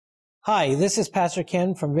Hi, this is Pastor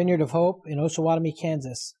Ken from Vineyard of Hope in Osawatomie,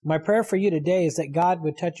 Kansas. My prayer for you today is that God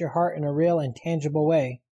would touch your heart in a real and tangible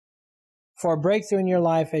way for a breakthrough in your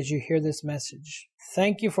life as you hear this message.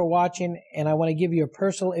 Thank you for watching, and I want to give you a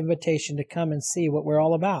personal invitation to come and see what we're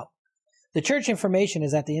all about. The church information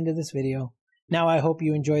is at the end of this video. Now I hope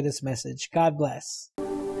you enjoy this message. God bless.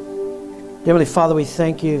 Heavenly Father, we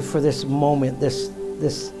thank you for this moment,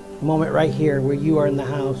 this moment right here where you are in the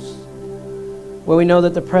house, where we know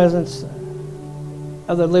that the presence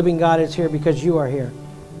of the living God is here because you are here.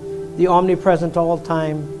 The omnipresent,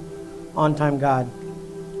 all-time, on-time God.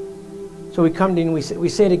 So we come to you and we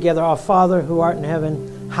say together, Our Father who art in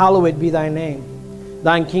heaven, hallowed be thy name.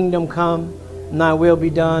 Thine kingdom come, and thy will be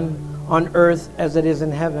done on earth as it is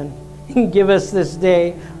in heaven. Give us this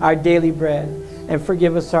day our daily bread, and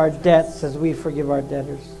forgive us our debts as we forgive our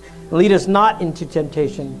debtors. And lead us not into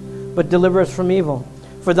temptation, but deliver us from evil.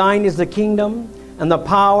 For thine is the kingdom, and the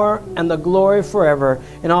power, and the glory forever.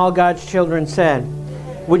 And all God's children said,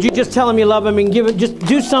 would you just tell him you love him and just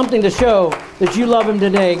do something to show that you love him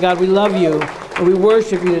today? God, we love you, and we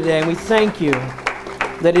worship you today, and we thank you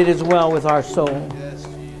that it is well with our soul.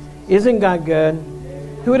 Isn't God good?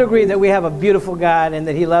 Who would agree that we have a beautiful God and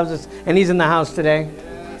that he loves us, and he's in the house today?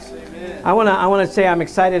 I want to say I'm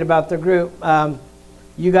excited about the group.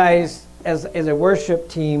 You guys, as a worship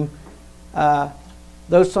team,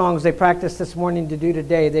 those songs they practiced this morning to do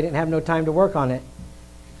today, they didn't have no time to work on it.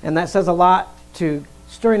 And that says a lot to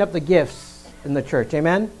stirring up the gifts in the church.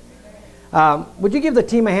 Amen? Would you give the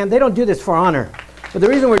team a hand? They don't do this for honor. But the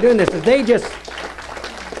reason we're doing this is they just,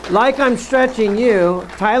 like I'm stretching you,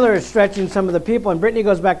 Tyler is stretching some of the people, and Brittany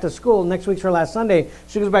goes back to school. Next week's her last Sunday.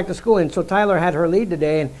 She goes back to school, and so Tyler had her lead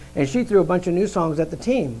today, and she threw a bunch of new songs at the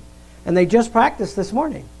team. And they just practiced this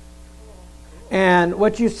morning. And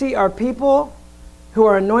what you see are people who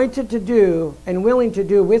are anointed to do and willing to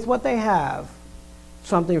do with what they have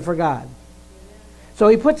something for God. So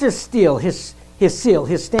he puts his seal,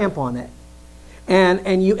 his stamp on it.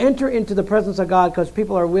 And you enter into the presence of God because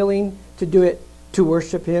people are willing to do it to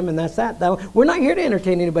worship him, and that's that. We're not here to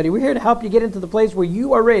entertain anybody. We're here to help you get into the place where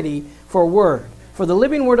you are ready for a word, for the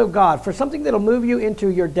living word of God, for something that'll move you into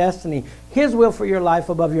your destiny, his will for your life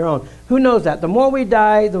above your own. Who knows that? The more we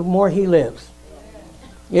die, the more he lives.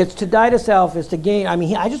 It's to die to self, is to gain.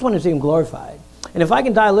 I just want to see him glorified. And if I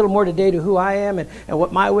can die a little more today to who I am and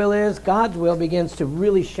what my will is, God's will begins to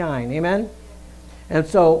really shine. Amen? And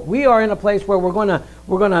so we are in a place where we're gonna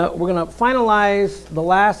finalize the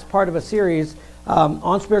last part of a series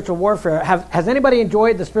on spiritual warfare. Has anybody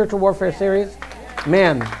enjoyed the spiritual warfare series?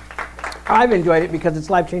 Man, I've enjoyed it because it's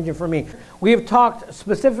life-changing for me. We have talked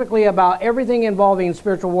specifically about everything involving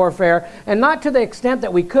spiritual warfare, and not to the extent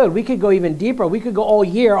that we could. We could go even deeper. We could go all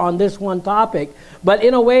year on this one topic, but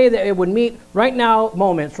in a way that it would meet right now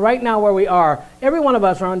moments, right now where we are. Every one of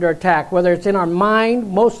us are under attack, whether it's in our mind,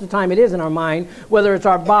 most of the time it is in our mind, whether it's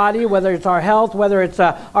our body, whether it's our health, whether it's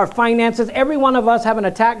our finances. Every one of us have an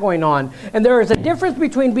attack going on. And there is a difference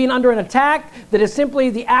between being under an attack that is simply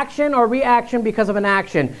the action or reaction because of an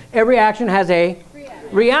action. Every action has a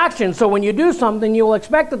reaction. So when you do something, you will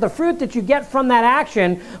expect that the fruit that you get from that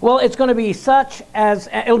action, well, it's going to be such as,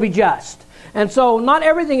 it'll be just. And so not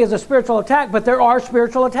everything is a spiritual attack, but there are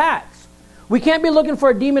spiritual attacks. We can't be looking for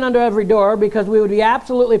a demon under every door because we would be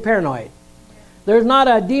absolutely paranoid. There's not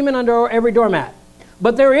a demon under every doormat.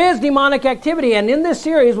 But there is demonic activity, and in this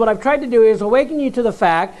series, what I've tried to do is awaken you to the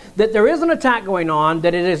fact that there is an attack going on,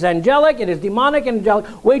 that it is angelic, it is demonic and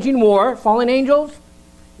angelic, waging war, fallen angels,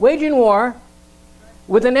 waging war,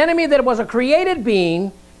 with an enemy that was a created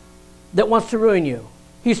being that wants to ruin you.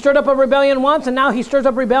 He stirred up a rebellion once, and now he stirs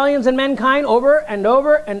up rebellions in mankind over and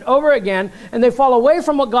over and over again, and they fall away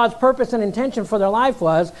from what God's purpose and intention for their life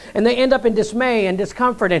was, and they end up in dismay and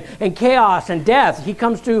discomfort and chaos and death. He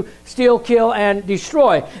comes to steal, kill, and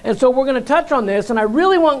destroy. And so we're going to touch on this, and I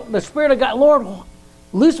really want the Spirit of God, Lord,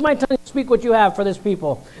 loose my tongue to speak what you have for this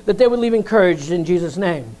people, that they would leave encouraged in Jesus'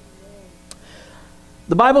 name.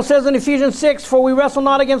 The Bible says in Ephesians 6, for we wrestle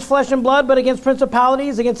not against flesh and blood, but against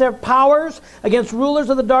principalities, against their powers, against rulers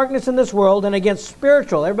of the darkness in this world, and against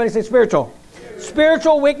spiritual, everybody say spiritual,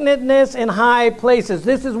 spiritual wickedness in high places.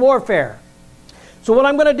 This is warfare. So what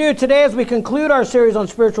I'm going to do today as we conclude our series on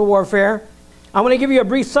spiritual warfare, I'm going to give you a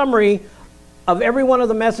brief summary of every one of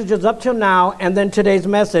the messages up till now, and then today's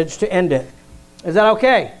message to end it. Is that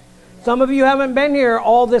okay? Some of you haven't been here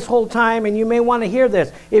all this whole time, and you may want to hear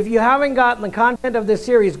this. If you haven't gotten the content of this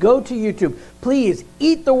series, go to YouTube. Please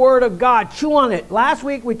eat the Word of God. Chew on it. Last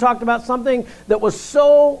week we talked about something that was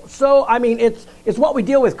it's what we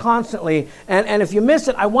deal with constantly. And if you miss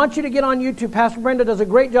it, I want you to get on YouTube. Pastor Brenda does a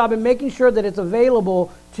great job in making sure that it's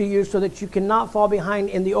available to you so that you cannot fall behind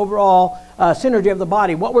in the overall synergy of the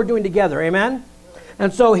body, what we're doing together. Amen?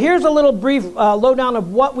 And so here's a little brief lowdown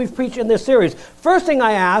of what we've preached in this series. First thing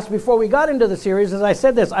I asked before we got into the series is I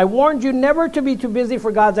said this: I warned you never to be too busy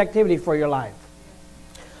for God's activity for your life.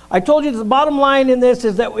 I told you the bottom line in this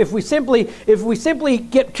is that if we simply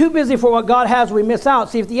get too busy for what God has, we miss out.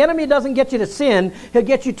 See, if the enemy doesn't get you to sin, he'll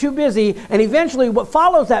get you too busy, and eventually what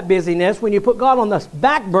follows that busyness when you put God on the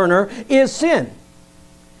back burner is sin.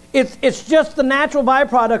 It's just the natural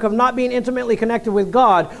byproduct of not being intimately connected with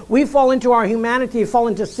God. We fall into our humanity, fall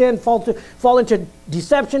into sin, fall into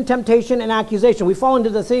deception, temptation, and accusation. We fall into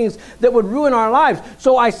the things that would ruin our lives.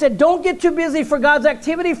 So I said, don't get too busy for God's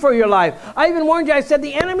activity for your life. I even warned you, I said,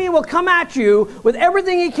 the enemy will come at you with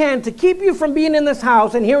everything he can to keep you from being in this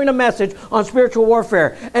house and hearing a message on spiritual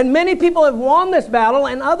warfare. And many people have won this battle,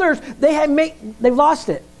 and others, they've lost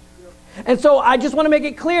it. And so I just want to make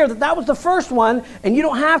it clear that that was the first one, and you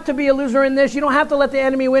don't have to be a loser in this. You don't have to let the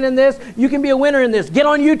enemy win in this. You can be a winner in this. Get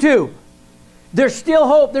on YouTube. There's still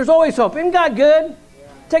hope. There's always hope. Isn't God good?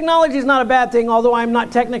 Technology is not a bad thing, although I'm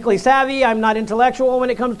not technically savvy. I'm not intellectual when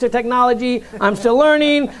it comes to technology. I'm still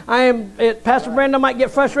learning. Pastor Brenda might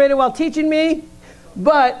get frustrated while teaching me,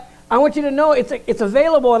 but I want you to know it's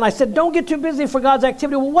available. And I said, don't get too busy for God's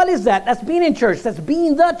activity. Well, what is that? That's being in church. That's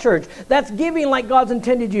being the church. That's giving like God's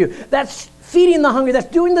intended you. That's feeding the hungry. That's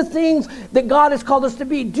doing the things that God has called us to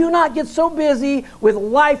be. Do not get so busy with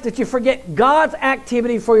life that you forget God's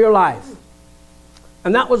activity for your life.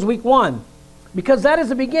 And that was week 1. Because that is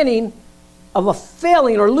the beginning of a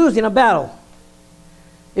failing or losing a battle.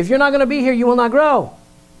 If you're not going to be here, you will not grow.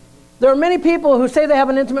 There are many people who say they have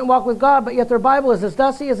an intimate walk with God, but yet their Bible is as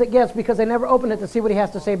dusty as it gets because they never open it to see what he has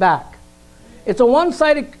to say back. It's a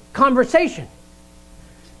one-sided conversation.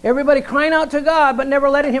 Everybody crying out to God, but never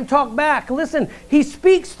letting him talk back. Listen, he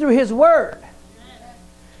speaks through his word.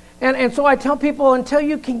 And so I tell people, until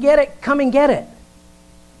you can get it, come and get it.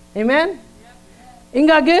 Amen? Isn't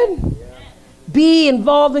God good? Be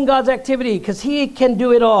involved in God's activity because he can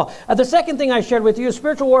do it all. The second thing I shared with you is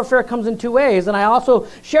spiritual warfare comes in 2 ways. And I also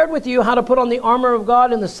shared with you how to put on the armor of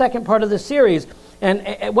God in the second part of this series.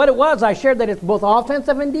 And what it was, I shared that it's both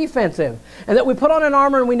offensive and defensive. And that we put on an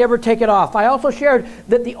armor and we never take it off. I also shared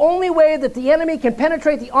that the only way that the enemy can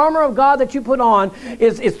penetrate the armor of God that you put on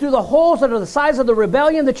is through the holes that are the size of the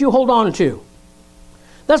rebellion that you hold on to.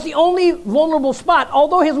 That's the only vulnerable spot.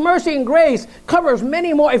 Although his mercy and grace covers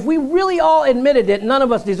many more. If we really all admitted it, none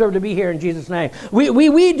of us deserve to be here in Jesus' name.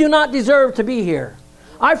 We do not deserve to be here.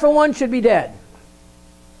 I, for one, should be dead.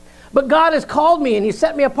 But God has called me and he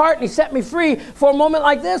set me apart and he set me free for a moment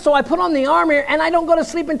like this. So I put on the armor and I don't go to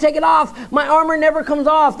sleep and take it off. My armor never comes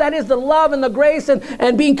off. That is the love and the grace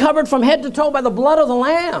and being covered from head to toe by the blood of the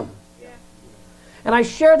Lamb. And I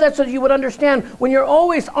shared that so that you would understand when you're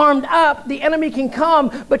always armed up, the enemy can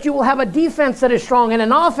come, but you will have a defense that is strong and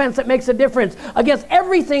an offense that makes a difference against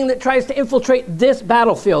everything that tries to infiltrate this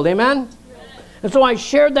battlefield. Amen? And so I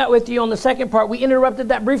shared that with you on the second part. We interrupted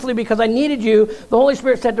that briefly because I needed you. The Holy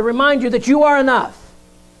Spirit said to remind you that you are enough.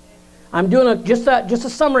 I'm doing just a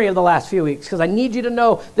summary of the last few weeks because I need you to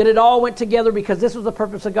know that it all went together because this was the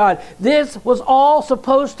purpose of God. This was all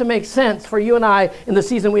supposed to make sense for you and I in the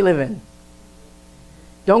season we live in.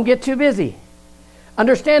 Don't get too busy.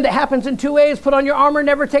 Understand it happens in 2 ways. Put on your armor,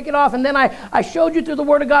 never take it off. And then I showed you through the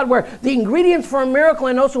Word of God where the ingredients for a miracle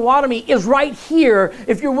in Osawatomie is right here.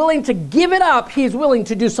 If you're willing to give it up, he's willing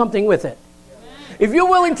to do something with it. If you're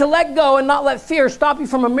willing to let go and not let fear stop you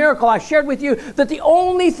from a miracle, I shared with you that the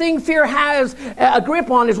only thing fear has a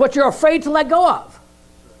grip on is what you're afraid to let go of.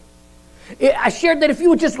 I shared that if you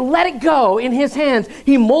would just let it go in his hands,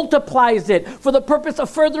 he multiplies it for the purpose of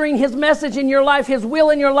furthering his message in your life, his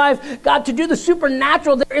will in your life. God, to do the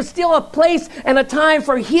supernatural, there is still a place and a time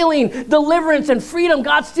for healing, deliverance, and freedom.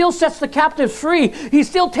 God still sets the captives free. He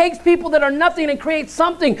still takes people that are nothing and creates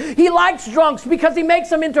something. He likes drunks because he makes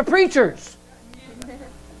them into preachers.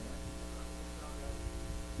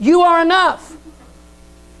 You are enough.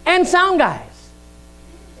 And sound guys.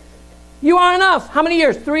 You are enough. How many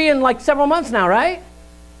years? 3 and like several months now, right?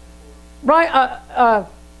 Right?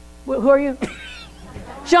 Who are you?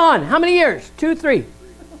 Sean, how many years? 2, 3?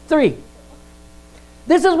 3.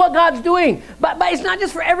 This is what God's doing. But it's not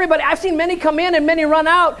just for everybody. I've seen many come in and many run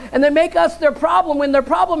out, and they make us their problem, when their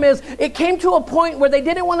problem is it came to a point where they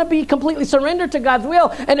didn't want to be completely surrendered to God's will,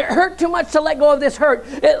 and it hurt too much to let go of this hurt.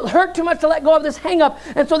 It hurt too much to let go of this hang-up,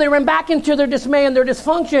 and so they ran back into their dismay and their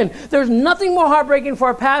dysfunction. There's nothing more heartbreaking for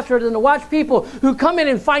a pastor than to watch people who come in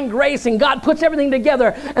and find grace, and God puts everything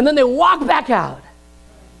together, and then they walk back out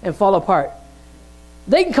and fall apart.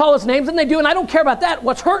 They can call us names, and they do, and I don't care about that.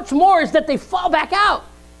 What hurts more is that they fall back out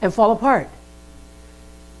and fall apart.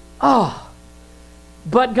 Oh,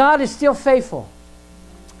 but God is still faithful.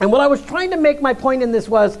 And what I was trying to make my point in this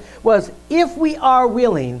was if we are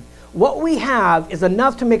willing, what we have is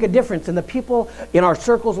enough to make a difference in the people in our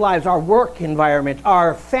circles' lives, our work environment,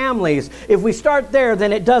 our families. If we start there,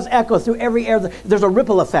 then it does echo through every area. There's a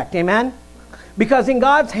ripple effect, amen? Because in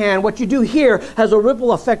God's hand, what you do here has a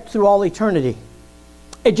ripple effect through all eternity.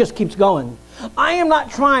 It just keeps going. I am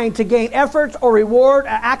not trying to gain efforts or reward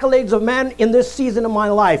accolades of men in this season of my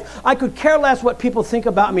life. I could care less what people think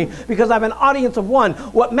about me because I have an audience of one.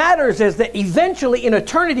 What matters is that eventually in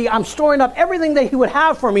eternity, I'm storing up everything that He would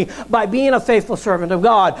have for me by being a faithful servant of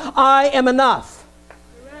God. I am enough.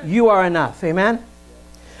 Amen. You are enough. Amen?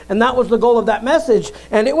 And that was the goal of that message.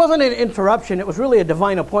 And it wasn't an interruption. It was really a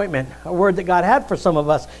divine appointment, a word that God had for some of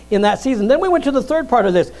us in that season. Then we went to the third part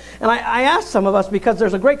of this. And I asked some of us, because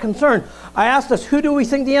there's a great concern, I asked us, who do we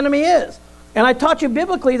think the enemy is? And I taught you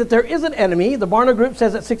biblically that there is an enemy. The Barna Group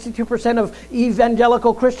says that 62% of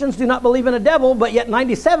evangelical Christians do not believe in a devil, but yet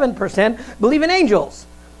 97% believe in angels.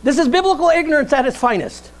 This is biblical ignorance at its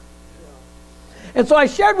finest. And so I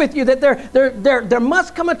shared with you that there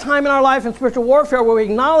must come a time in our life in spiritual warfare where we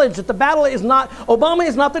acknowledge that the battle is not, Obama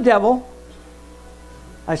is not the devil.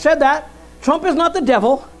 I said that. Trump is not the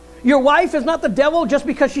devil. Your wife is not the devil just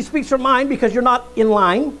because she speaks her mind, because you're not in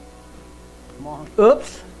line. Come on.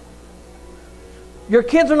 Oops. Your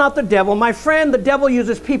kids are not the devil. My friend, the devil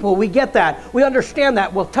uses people. We get that. We understand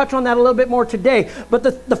that. We'll touch on that a little bit more today. But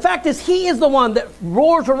the fact is, he is the one that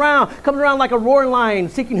roars around, comes around like a roaring lion,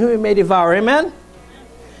 seeking whom he may devour. Amen?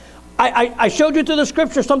 I showed you through the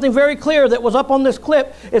scripture something very clear that was up on this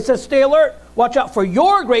clip. It says, stay alert. Watch out for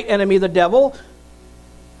your great enemy, the devil.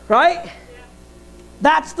 Right?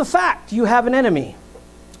 That's the fact. You have an enemy.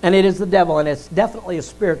 And it is the devil. And it's definitely a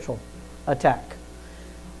spiritual attack.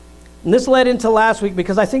 And this led into last week,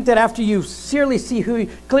 because I think that after you clearly see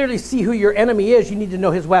who your enemy is, you need to know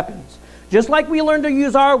his weapons. Just like we learn to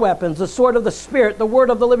use our weapons, the sword of the Spirit, the word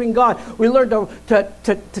of the living God, we learn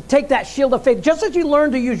to take that shield of faith. Just as you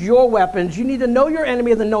learn to use your weapons, you need to know your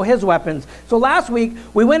enemy and then know his weapons. So last week,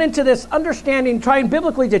 we went into this understanding, trying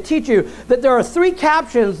biblically to teach you that there are three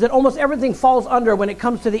captions that almost everything falls under when it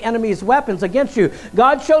comes to the enemy's weapons against you.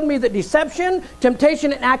 God showed me that deception,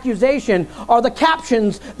 temptation, and accusation are the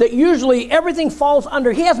captions that usually everything falls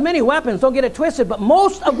under. He has many weapons, don't get it twisted, but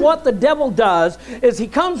most of what the devil does is he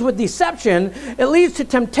comes with deception. It leads to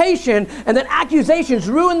temptation, and then accusations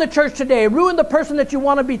ruin the church today, ruin the person that you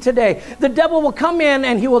want to be today. The devil will come in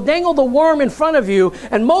and he will dangle the worm in front of you,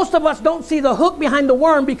 and most of us don't see the hook behind the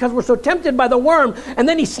worm because we're so tempted by the worm, and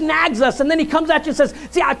then he snags us, and then he comes at you and says,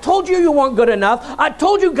 see, I told you you weren't good enough. I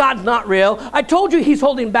told you God's not real. I told you he's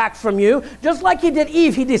holding back from you. Just like he did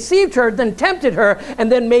Eve, he deceived her, then tempted her,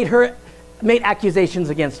 and then made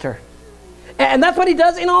accusations against her. And that's what he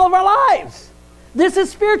does in all of our lives. This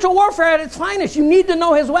is spiritual warfare at its finest. You need to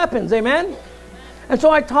know his weapons, amen? And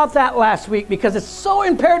so I taught that last week because it's so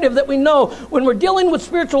imperative that we know when we're dealing with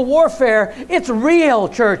spiritual warfare, it's real,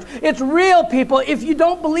 church. It's real, people. If you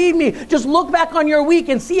don't believe me, just look back on your week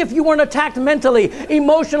and see if you weren't attacked mentally,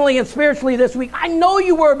 emotionally, and spiritually this week. I know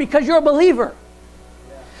you were, because you're a believer.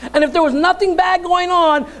 And if there was nothing bad going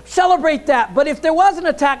on, celebrate that. But if there was an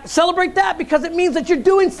attack, celebrate that, because it means that you're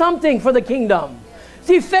doing something for the kingdom.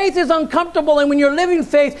 See, faith is uncomfortable, and when you're living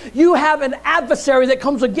faith, you have an adversary that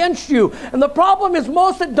comes against you. And the problem is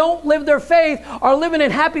most that don't live their faith are living in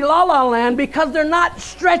happy la-la land because they're not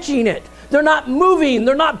stretching it. They're not moving.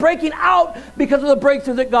 They're not breaking out because of the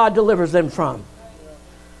breakthrough that God delivers them from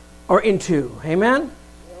or into. Amen?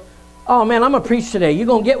 Oh man, I'm going to preach today. You're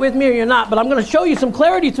going to get with me or you're not, but I'm going to show you some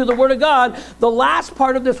clarity through the Word of God, the last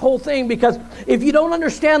part of this whole thing, because if you don't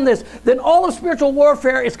understand this, then all of spiritual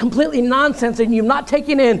warfare is completely nonsense, and you're not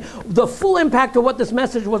taking in the full impact of what this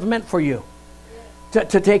message was meant for you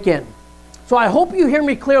to take in. So I hope you hear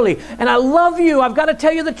me clearly, and I love you. I've got to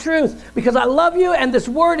tell you the truth, because I love you, and this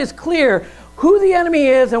word is clear, who the enemy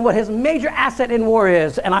is and what his major asset in war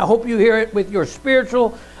is, and I hope you hear it with your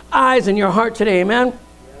spiritual eyes and your heart today, amen?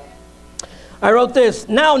 I wrote this: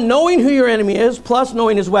 now knowing who your enemy is, plus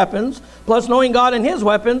knowing his weapons, plus knowing God and his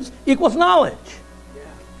weapons, equals knowledge.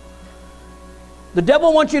 The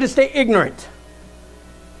devil wants you to stay ignorant.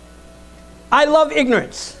 I love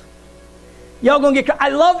ignorance. Y'all gonna get... I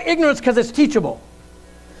love ignorance because it's teachable.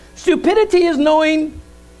 Stupidity is knowing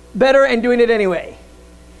better and doing it anyway.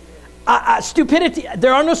 Stupidity,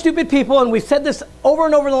 there are no stupid people, and we've said this over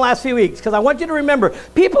and over in the last few weeks, because I want you to remember,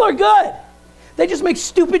 people are good. They just make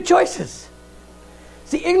stupid choices.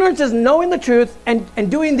 See, ignorance is knowing the truth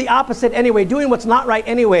and doing the opposite anyway, doing what's not right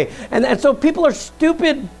anyway. And so people are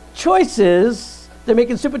stupid choices. They're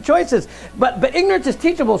making stupid choices. But ignorance is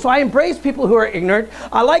teachable, so I embrace people who are ignorant.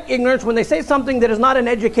 I like ignorance when they say something that is not an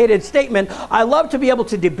educated statement. I love to be able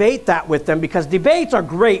to debate that with them, because debates are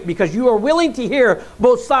great because you are willing to hear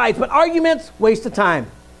both sides. But arguments, waste of time.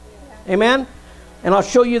 Yeah. Amen? And I'll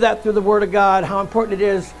show you that through the Word of God, how important it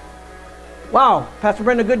is. Wow, Pastor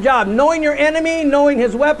Brenda, good job. Knowing your enemy, knowing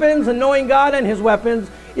his weapons, and knowing God and his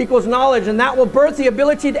weapons equals knowledge, and that will birth the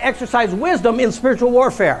ability to exercise wisdom in spiritual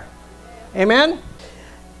warfare. Amen?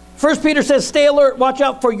 1 Peter says, stay alert, watch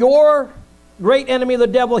out for your great enemy, the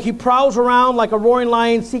devil. He prowls around like a roaring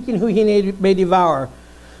lion, seeking who he may devour.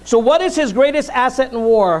 So what is his greatest asset in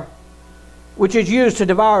war, which is used to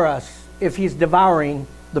devour us if he's devouring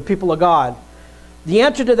the people of God? The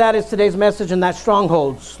answer to that is today's message, and that's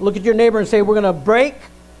strongholds. Look at your neighbor and say, we're going to break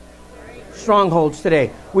strongholds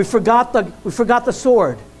today. We forgot the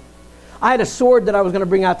sword. I had a sword that I was going to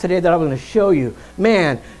bring out today that I was going to show you.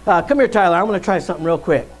 Man, come here, Tyler. I'm going to try something real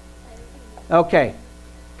quick. Okay.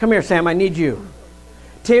 Come here, Sam. I need you.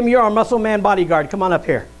 Tim, you're our muscle man bodyguard. Come on up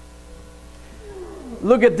here.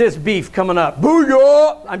 Look at this beef coming up.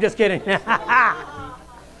 Booyah! I'm just kidding.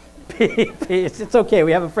 It's okay.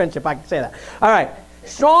 We have a friendship. I can say that. All right.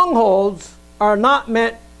 Strongholds are not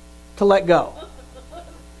meant to let go.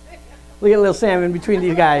 Look at little Sam in between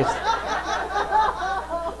these guys.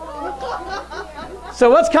 So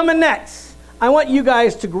what's coming next? I want you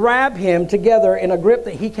guys to grab him together in a grip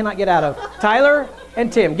that he cannot get out of. Tyler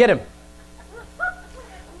and Tim, get him.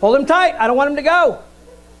 Hold him tight. I don't want him to go.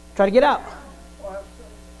 Try to get out.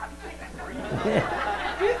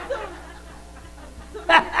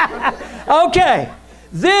 Okay.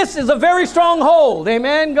 This is a very strong hold.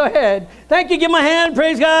 Amen. Go ahead. Thank you. Give him a hand.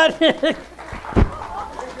 Praise God.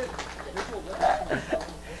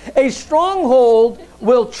 A stronghold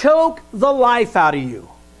will choke the life out of you.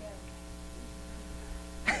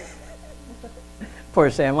 Poor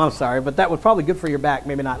Sam, I'm sorry, but that was probably good for your back.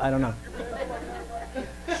 Maybe not, I don't know.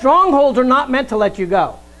 Strongholds are not meant to let you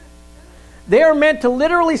go. They are meant to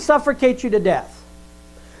literally suffocate you to death.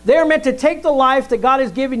 They are meant to take the life that God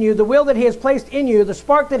has given you, the will that he has placed in you, the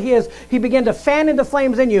spark that he began to fan into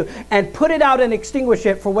flames in you, and put it out and extinguish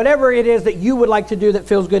it for whatever it is that you would like to do that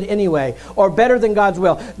feels good anyway, or better than God's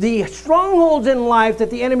will. The strongholds in life that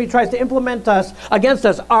the enemy tries to implement against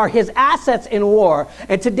us are his assets in war.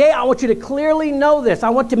 And today I want you to clearly know this. I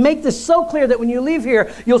want to make this so clear that when you leave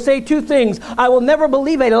here, you'll say two things. I will never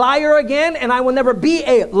believe a liar again, and I will never be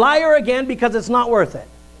a liar again, because it's not worth it.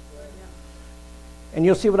 And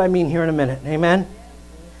you'll see what I mean here in a minute. Amen?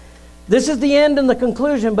 This is the end and the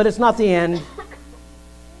conclusion, but it's not the end.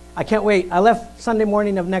 I can't wait. I left Sunday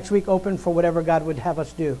morning of next week open for whatever God would have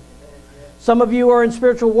us do. Some of you who are in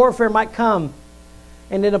spiritual warfare might come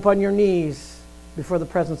and end up on your knees before the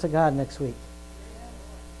presence of God next week.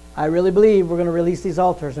 I really believe we're going to release these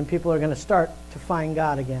altars and people are going to start to find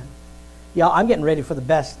God again. Y'all, I'm getting ready for the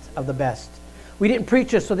best of the best. We didn't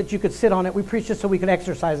preach this so that you could sit on it. We preached this so we could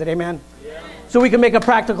exercise it. Amen? Yeah. So we can make a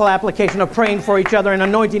practical application of praying for each other and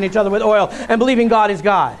anointing each other with oil and believing God is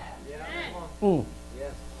God. Yeah. Yes.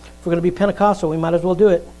 If we're going to be Pentecostal, we might as well do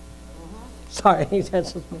it. Sorry, he said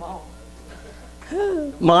so small.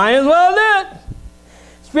 Might as well do it.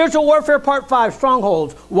 Spiritual Warfare Part 5,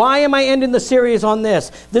 Strongholds. Why am I ending the series on this?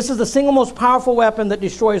 This is the single most powerful weapon that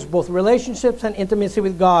destroys both relationships and intimacy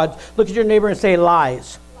with God. Look at your neighbor and say,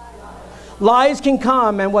 lies. Lies can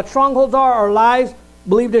come, and what strongholds are lies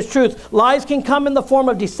believed as truth. Lies can come in the form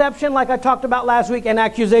of deception, like I talked about last week, and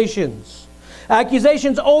accusations.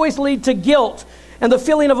 Accusations always lead to guilt and the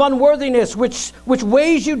feeling of unworthiness, which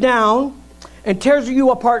weighs you down and tears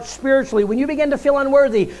you apart spiritually. When you begin to feel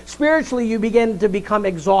unworthy, spiritually you begin to become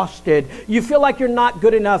exhausted. You feel like you're not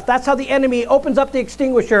good enough. That's how the enemy opens up the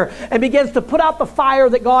extinguisher and begins to put out the fire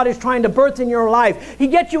that God is trying to birth in your life. He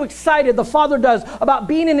gets you excited, the Father does, about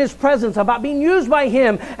being in his presence, about being used by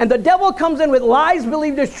him. And the devil comes in with lies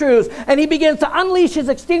believed as truths, and he begins to unleash his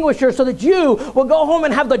extinguisher so that you will go home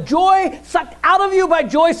and have the joy sucked out of you by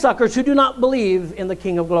joy suckers who do not believe in the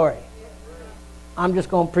King of Glory. I'm just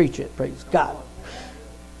going to preach it. Praise God.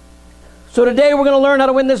 So today we're going to learn how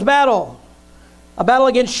to win this battle. A battle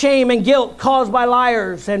against shame and guilt caused by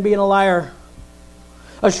liars and being a liar.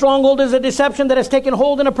 A stronghold is a deception that has taken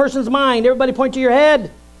hold in a person's mind. Everybody point to your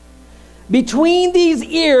head. Between these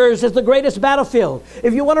ears is the greatest battlefield.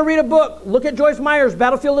 If you want to read a book, look at Joyce Meyer's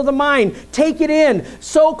Battlefield of the Mind. Take it in,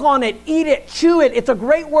 soak on it, eat it, chew it. It's a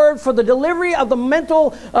great word for the delivery of the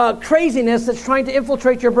mental craziness that's trying to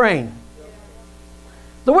infiltrate your brain.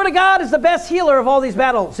 The Word of God is the best healer of all these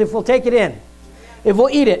battles if we'll take it in, if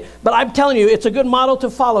we'll eat it. But I'm telling you, it's a good model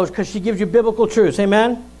to follow because she gives you biblical truths.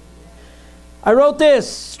 Amen? I wrote this.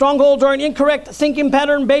 Strongholds are an incorrect thinking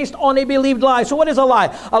pattern based on a believed lie. So what is a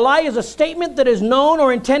lie? A lie is a statement that is known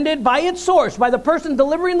or intended by its source, by the person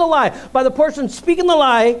delivering the lie, by the person speaking the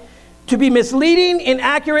lie, to be misleading,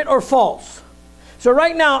 inaccurate, or false. So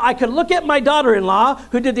right now, I could look at my daughter-in-law,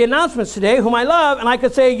 who did the announcements today, whom I love, and I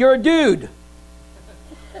could say, you're a dude.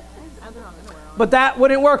 But that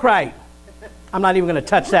wouldn't work right. I'm not even going to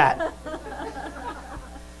touch that.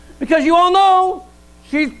 Because you all know,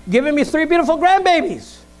 she's giving me 3 beautiful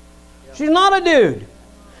grandbabies. She's not a dude.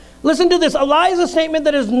 Listen to this. A lie is a statement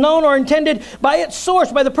that is known or intended by its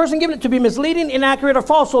source, by the person giving it, to be misleading, inaccurate, or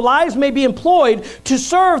false. So lies may be employed to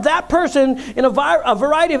serve that person in a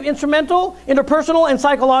variety of instrumental, interpersonal, and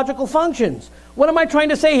psychological functions. What am I trying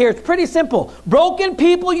to say here? It's pretty simple. Broken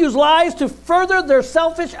people use lies to further their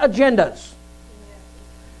selfish agendas.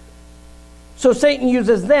 So Satan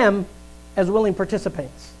uses them as willing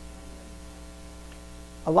participants.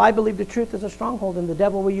 A lie believed the truth is a stronghold, and the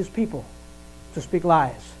devil will use people to speak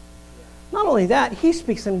lies. Not only that, he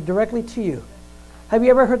speaks them directly to you. Have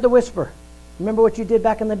you ever heard the whisper? Remember what you did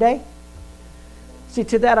back in the day? See,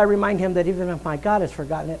 to that I remind him that even if my God has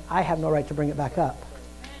forgotten it, I have no right to bring it back up.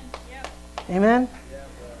 Amen?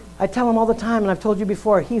 I tell him all the time, and I've told you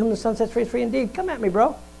before, he whom the Son sets free is free indeed. Come at me,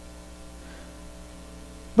 bro.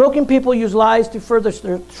 Broken people use lies to further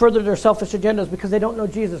their selfish agendas because they don't know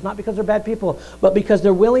Jesus, not because they're bad people, but because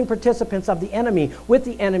they're willing participants of the enemy, with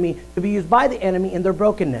the enemy, to be used by the enemy in their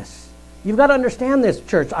brokenness. You've got to understand this,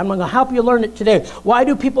 church. I'm going to help you learn it today. Why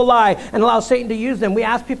do people lie and allow Satan to use them? We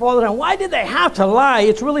ask people all the time, why did they have to lie?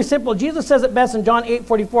 It's really simple. Jesus says it best in John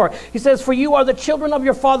 8:44. He says, for you are the children of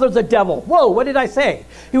your father, the devil. Whoa, what did I say?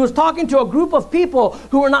 He was talking to a group of people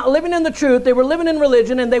who were not living in the truth. They were living in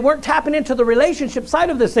religion, and they weren't tapping into the relationship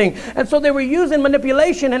side of this thing. And so they were using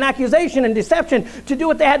manipulation and accusation and deception to do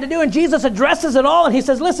what they had to do. And Jesus addresses it all, and he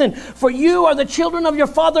says, listen, for you are the children of your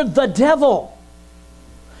father, the devil.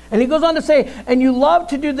 And he goes on to say, and you love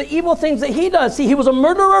to do the evil things that he does. See, he was a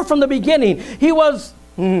murderer from the beginning. He was,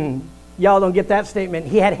 y'all don't get that statement.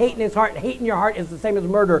 He had hate in his heart, and hate in your heart is the same as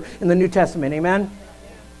murder in the New Testament. Amen?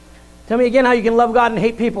 Tell me again how you can love God and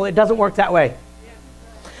hate people. It doesn't work that way.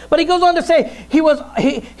 But he goes on to say,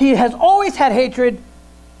 he has always had hatred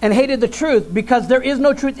and hated the truth because there is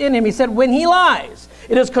no truth in him. He said, when he lies,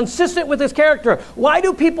 it is consistent with his character. Why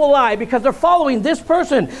do people lie? Because they're following this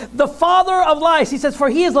person, the father of lies. He says, for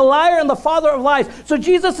he is a liar and the father of lies. So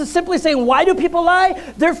Jesus is simply saying, why do people lie?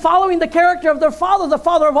 They're following the character of their father, the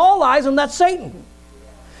father of all lies, and that's Satan.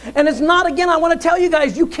 And it's not, again, I want to tell you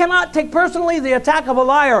guys, you cannot take personally the attack of a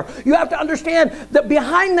liar. You have to understand that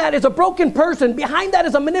behind that is a broken person. Behind that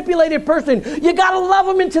is a manipulated person. You got to love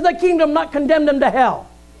them into the kingdom, not condemn them to hell.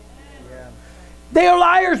 They are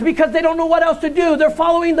liars because they don't know what else to do. They're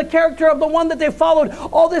following the character of the one that they've followed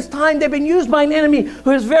all this time. They've been used by an enemy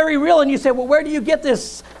who is very real. And you say, well, where do you get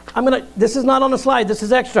this? This is not on the slide. This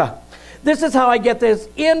is extra. This is how I get this.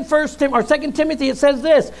 In 2 Timothy, it says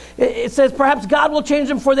this. It says, perhaps God will change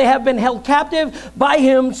them, for they have been held captive by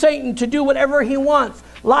him, Satan, to do whatever he wants.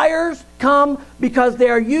 Liars come because they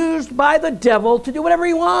are used by the devil to do whatever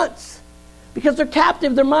he wants. Because they're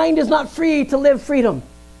captive. Their mind is not free to live freedom.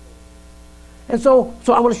 And so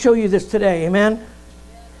I want to show you this today, amen?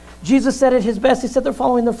 Jesus said it his best. He said they're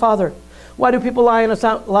following their father. Why do people lie and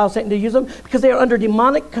allow Satan to use them? Because they are under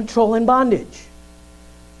demonic control and bondage.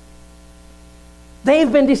 They've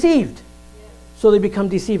been deceived, so they become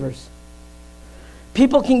deceivers.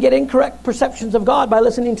 People can get incorrect perceptions of God by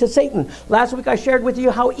listening to Satan. Last week I shared with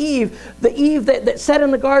you how the Eve that sat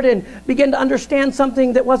in the garden began to understand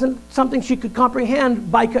something that wasn't something she could comprehend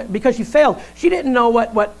because she failed. She didn't know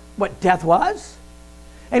what death was.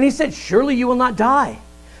 And he said, surely you will not die.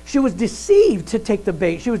 She was deceived to take the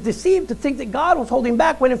bait. She was deceived to think that God was holding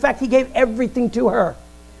back when in fact he gave everything to her.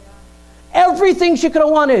 Everything she could have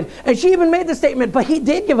wanted. And she even made the statement, but he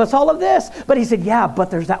did give us all of this. But he said, yeah, but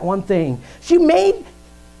there's that one thing. Satan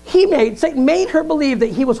made her believe that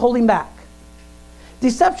he was holding back.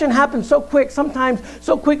 Deception happens so quick, sometimes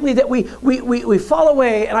so quickly that we fall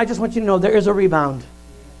away. And I just want you to know there is a rebound.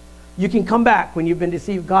 You can come back when you've been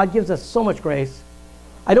deceived. God gives us so much grace.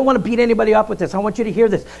 I don't want to beat anybody up with this. I want you to hear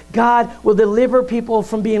this. God will deliver people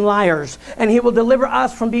from being liars. And he will deliver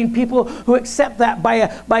us from being people who accept that by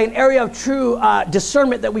an area of true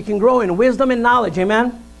discernment that we can grow in. Wisdom and knowledge.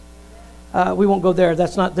 Amen? We won't go there.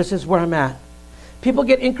 This is where I'm at. People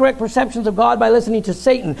get incorrect perceptions of God by listening to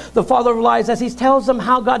Satan, the father of lies, as he tells them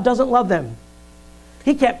how God doesn't love them.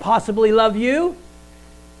 He can't possibly love you.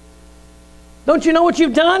 Don't you know what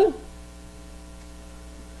you've done?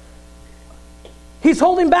 He's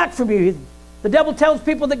holding back from you. The devil tells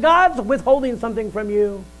people that God's withholding something from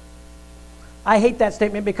you. I hate that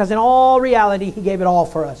statement because in all reality, he gave it all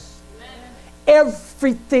for us. Amen.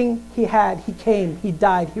 Everything he had, he came, he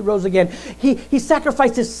died, he rose again. He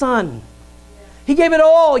sacrificed his son. He gave it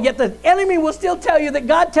all, yet the enemy will still tell you that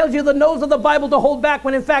God tells you the no's of the Bible to hold back,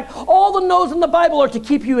 when in fact, all the no's in the Bible are to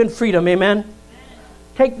keep you in freedom. Amen? Amen.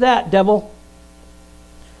 Take that, devil.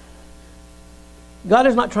 God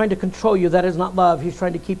is not trying to control you. That is not love. He's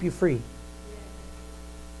trying to keep you free.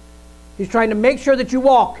 He's trying to make sure that you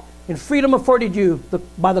walk in freedom afforded you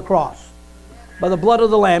by the cross. By the blood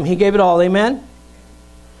of the Lamb. He gave it all. Amen?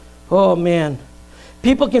 Oh, man.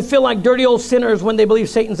 People can feel like dirty old sinners when they believe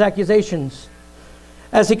Satan's accusations,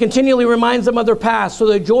 as he continually reminds them of their past. So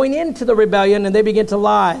they join into the rebellion and they begin to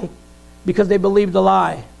lie because they believe the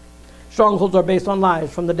lie. Strongholds are based on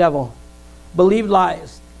lies from the devil. Believed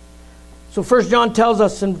lies. So 1 John tells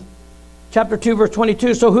us in chapter 2, verse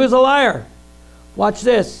 22, so who is a liar? Watch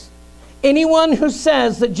this. Anyone who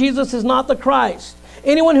says that Jesus is not the Christ,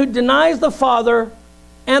 anyone who denies the Father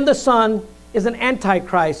and the Son is an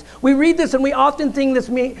antichrist. We read this and we often think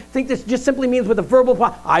this just simply means with a verbal,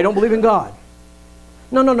 I don't believe in God.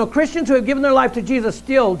 No. Christians who have given their life to Jesus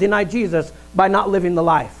still deny Jesus by not living the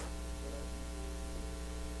life.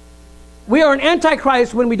 We are an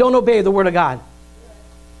antichrist when we don't obey the Word of God.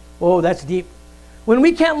 Oh, that's deep. When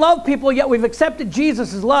we can't love people, yet we've accepted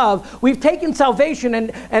Jesus' love, we've taken salvation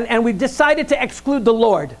and we've decided to exclude the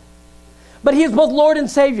Lord. But he is both Lord and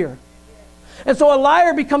Savior. And so a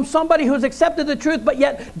liar becomes somebody who's accepted the truth, but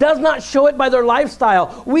yet does not show it by their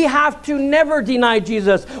lifestyle. We have to never deny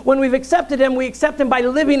Jesus. When we've accepted him, we accept him by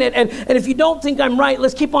living it. And if you don't think I'm right,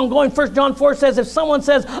 let's keep on going. 1 John 4 says, if someone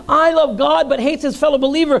says, I love God, but hates his fellow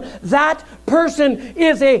believer, that person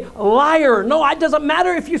is a liar. No, it doesn't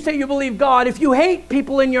matter if you say you believe God. If you hate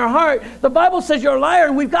people in your heart, the Bible says you're a liar.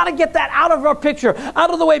 And we've got to get that out of our picture,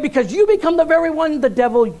 out of the way, because you become the very one the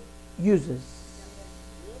devil uses.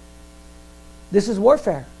 This is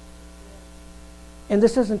warfare. And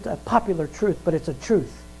this isn't a popular truth, but it's a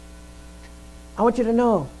truth. I want you to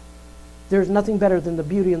know there's nothing better than the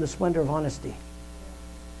beauty and the splendor of honesty.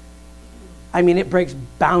 I mean, it breaks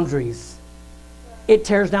boundaries. It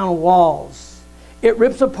tears down walls. It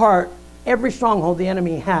rips apart every stronghold the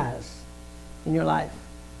enemy has in your life.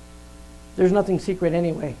 There's nothing secret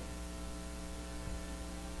anyway.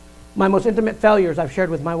 My most intimate failures I've shared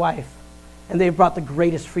with my wife, and they've brought the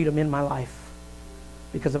greatest freedom in my life.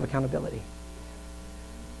 Because of accountability.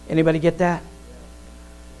 Anybody get that?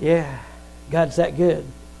 Yeah. God's that good.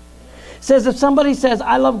 It says if somebody says,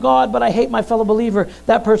 I love God, but I hate my fellow believer,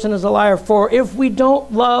 that person is a liar. For if we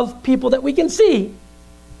don't love people that we can see,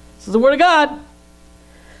 this is the word of God,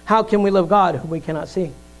 how can we love God whom we cannot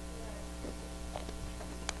see?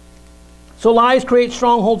 So lies create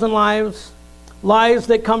strongholds in lives. Lies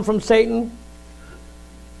that come from Satan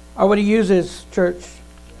are what he uses, church,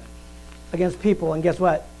 against people. And guess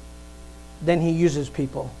what? Then he uses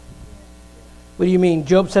people. What do you mean?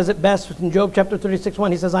 Job says it best in Job chapter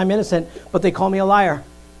 36:1. He says, I'm innocent, but they call me a liar.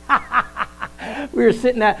 We were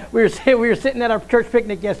sitting at our church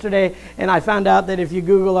picnic yesterday, and I found out that if you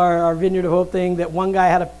Google our Vineyard of Hope thing, that one guy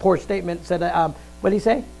had a poor statement, said, what did he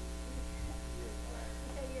say?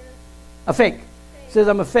 A fake. He says,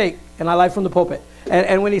 I'm a fake, and I lie from the pulpit.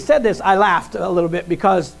 And when he said this, I laughed a little bit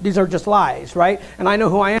because these are just lies, right? And I know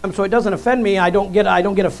who I am, so it doesn't offend me. I don't get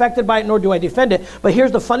affected by it, nor do I defend it. But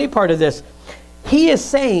here's the funny part of this. He is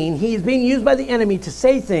saying, he is being used by the enemy to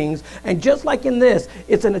say things, and just like in this,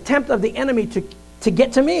 it's an attempt of the enemy to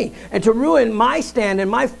get to me and to ruin my stand and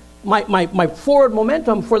my forward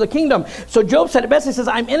momentum for the kingdom. So Job said it best. He says,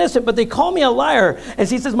 I'm innocent, but they call me a liar. And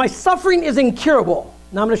he says, my suffering is incurable.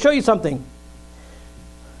 Now I'm going to show you something.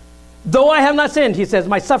 Though I have not sinned, he says,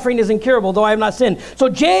 my suffering is incurable, though I have not sinned. So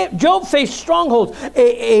Job faced strongholds,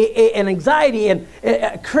 an anxiety and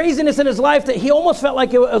a craziness in his life that he almost felt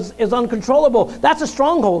like it was uncontrollable. That's a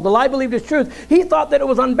stronghold. The lie believed his truth. He thought that it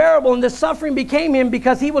was unbearable, and this suffering became him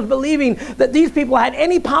because he was believing that these people had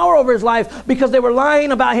any power over his life because they were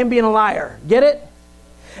lying about him being a liar. Get it?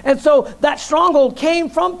 And so that stronghold came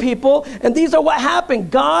from people, and these are what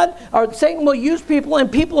happened. God, or Satan, will use people,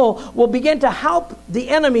 and people will begin to help the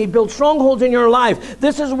enemy build strongholds in your life.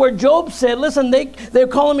 This is where Job said, listen, they're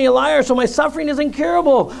calling me a liar, so my suffering is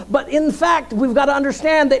incurable. But in fact, we've got to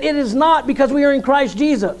understand that it is not, because we are in Christ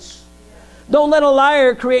Jesus. Don't let a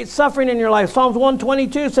liar create suffering in your life. Psalms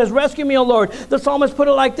 122 says, rescue me, O Lord. The psalmist put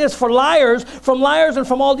it like this, from liars and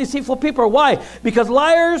from all deceitful people. Why? Because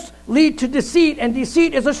liars lead to deceit, and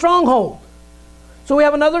deceit is a stronghold. So we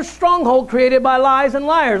have another stronghold created by lies and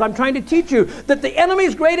liars. I'm trying to teach you that the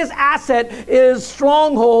enemy's greatest asset is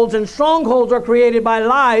strongholds, and strongholds are created by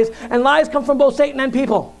lies, and lies come from both Satan and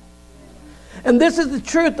people. And this is the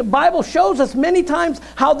truth. The Bible shows us many times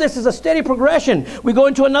how this is a steady progression. We go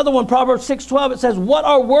into another one, Proverbs 6:12. It says, what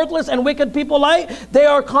are worthless and wicked people like? They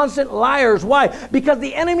are constant liars. Why? Because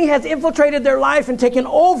the enemy has infiltrated their life and taken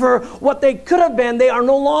over what they could have been. They are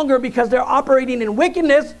no longer, because they're operating in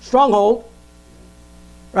wickedness, stronghold,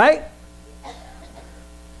 right?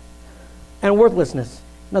 And worthlessness,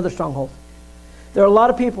 another stronghold. There are a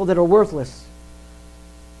lot of people that are worthless.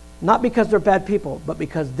 Not because they're bad people, but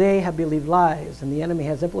because they have believed lies, and the enemy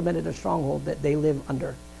has implemented a stronghold that they live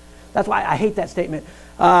under. That's why I hate that statement.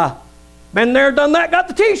 Been there, done that, got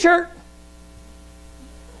the t-shirt.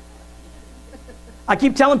 I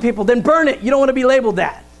keep telling people, then burn it. You don't want to be labeled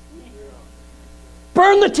that.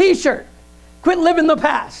 Burn the t-shirt. Quit living the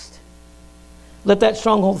past. Let that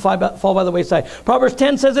stronghold fall by the wayside. Proverbs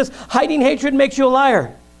 10 says this, hiding hatred makes you a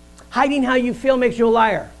liar. Hiding how you feel makes you a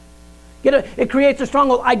liar. It creates a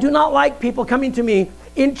stronghold. I do not like people coming to me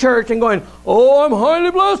in church and going, oh, I'm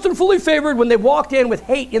highly blessed and fully favored, when they walked in with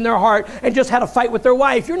hate in their heart and just had a fight with their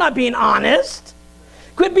wife. You're not being honest.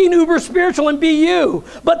 Quit being uber spiritual and be you.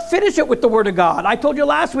 But finish it with the Word of God. I told you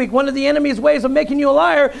last week, one of the enemy's ways of making you a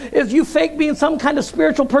liar is you fake being some kind of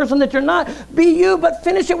spiritual person that you're not. Be you, but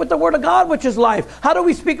finish it with the Word of God, which is life. How do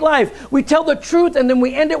we speak life? We tell the truth, and then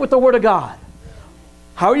we end it with the Word of God.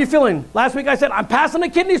 How are you feeling? Last week I said, I'm passing a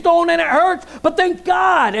kidney stone and it hurts, but thank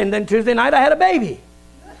God. And then Tuesday night I had a baby.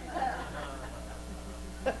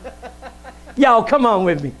 Y'all, come on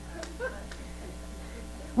with me.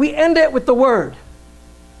 We end it with the Word.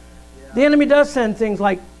 The enemy does send things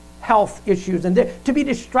like health issues and to be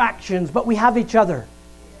distractions, but we have each other.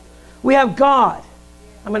 We have God.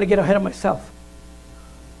 I'm going to get ahead of myself.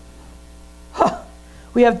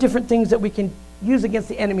 We have different things that we can use against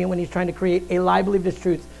the enemy when he's trying to create a lie, believe this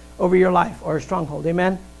truth over your life, or a stronghold.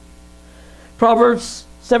 Amen? Proverbs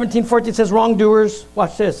 17:14 says, wrongdoers,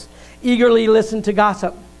 watch this, eagerly listen to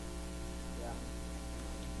gossip.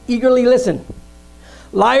 Eagerly listen.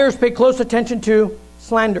 Liars pay close attention to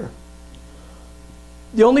slander.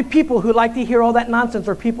 The only people who like to hear all that nonsense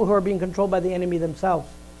are people who are being controlled by the enemy themselves.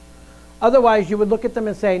 Otherwise, you would look at them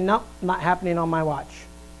and say, nope, not happening on my watch.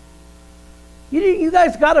 You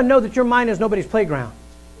guys got to know that your mind is nobody's playground.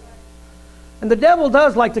 And the devil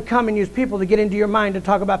does like to come and use people to get into your mind to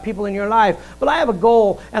talk about people in your life. But I have a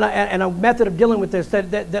goal and a method of dealing with this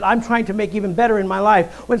that I'm trying to make even better in my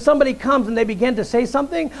life. When somebody comes and they begin to say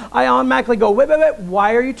something, I automatically go, wait,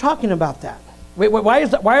 why are you talking about that? Wait, why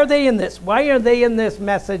is that? Why are they in this? Why are they in this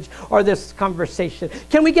message or this conversation?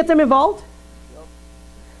 Can we get them involved? Yep.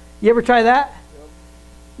 You ever try that? Yep.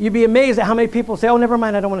 You'd be amazed at how many people say, oh, never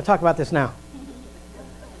mind, I don't want to talk about this now.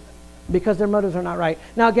 Because their motives are not right.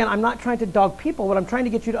 Now again, I'm not trying to dog people. What I'm trying to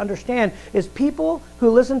get you to understand is people who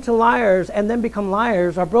listen to liars and then become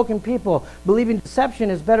liars are broken people. Believing deception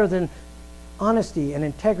is better than honesty and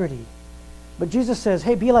integrity. But Jesus says,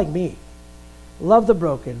 hey, be like me. Love the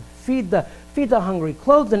broken. Feed the hungry.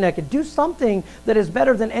 Clothe the naked. Do something that is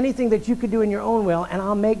better than anything that you could do in your own will, and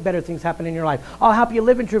I'll make better things happen in your life. I'll help you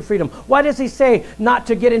live in true freedom. Why does he say not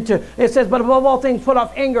to get into, it says, but above all things, put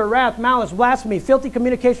off anger, wrath, malice, blasphemy, filthy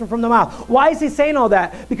communication from the mouth. Why is he saying all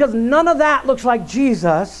that? Because none of that looks like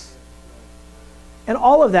Jesus, and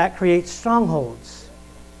all of that creates strongholds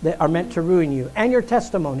that are meant to ruin you and your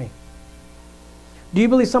testimony. Do you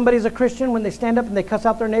believe somebody's a Christian when they stand up and they cuss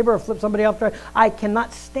out their neighbor or flip somebody off? I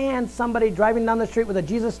cannot stand somebody driving down the street with a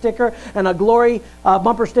Jesus sticker and a glory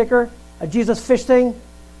bumper sticker, a Jesus fish thing,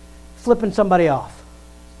 flipping somebody off.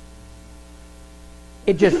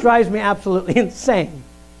 It just drives me absolutely insane.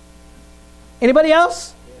 Anybody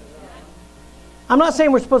else? I'm not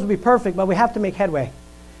saying we're supposed to be perfect, but we have to make headway.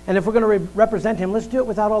 And if we're going to represent him, let's do it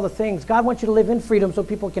without all the things. God wants you to live in freedom so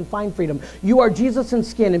people can find freedom. You are Jesus in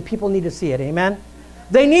skin, and people need to see it. Amen?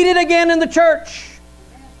 They need it again in the church.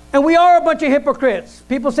 And we are a bunch of hypocrites.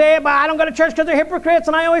 People say, but I don't go to church because they're hypocrites.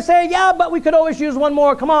 And I always say, yeah, but we could always use one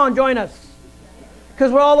more. Come on, join us.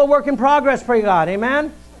 Because we're all a work in progress, pray God.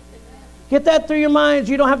 Amen? Get that through your minds.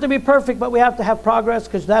 You don't have to be perfect, but we have to have progress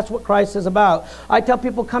because that's what Christ is about. I tell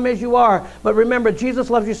people, come as you are. But remember, Jesus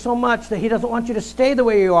loves you so much that he doesn't want you to stay the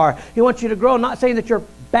way you are. He wants you to grow. Not saying that you're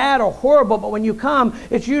bad or horrible, but when you come,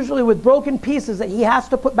 it's usually with broken pieces that he has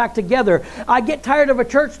to put back together. I get tired of a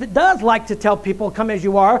church that does like to tell people, come as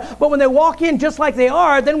you are. But when they walk in just like they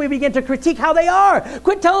are, then we begin to critique how they are.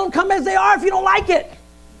 Quit telling them, come as they are if you don't like it.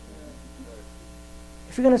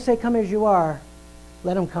 If you're going to say, come as you are,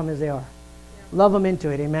 let them come as they are. Love them into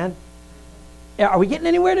it, amen? Are we getting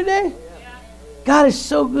anywhere today? God is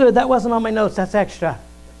so good. That wasn't on my notes. That's extra.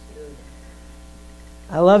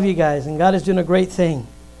 I love you guys, and God is doing a great thing.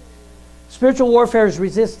 Spiritual warfare is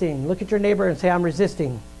resisting. Look at your neighbor and say, I'm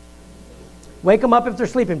resisting. Wake them up if they're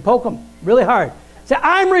sleeping. Poke them really hard. Say,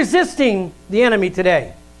 I'm resisting the enemy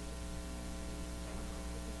today.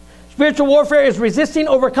 Spiritual warfare is resisting,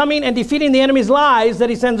 overcoming, and defeating the enemy's lies that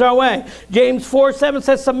he sends our way. James 4:7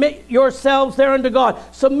 says, submit yourselves thereunto God.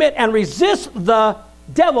 Submit and resist the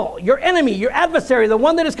devil, your enemy, your adversary, the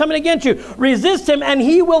one that is coming against you. Resist him and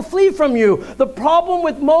he will flee from you. The problem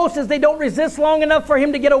with most is they don't resist long enough for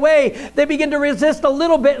him to get away. They begin to resist a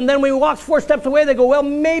little bit, and then when he walks 4 steps away, they go, well,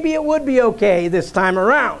 maybe it would be okay this time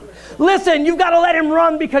around. Listen, you've got to let him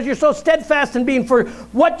run because you're so steadfast in being for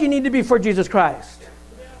what you need to be for Jesus Christ.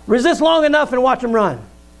 Resist long enough and watch him run.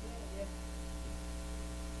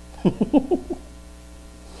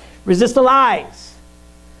 Resist the lies.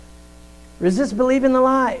 Resist believing the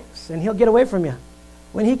lies, and he'll get away from you.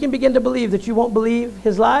 When he can begin to believe that you won't believe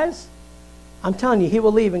his lies, I'm telling you, he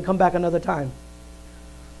will leave and come back another time.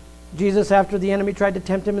 Jesus, after the enemy tried to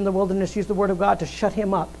tempt him in the wilderness, used the word of God to shut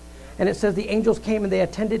him up. And it says the angels came and they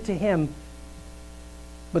attended to him,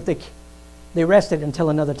 but they rested until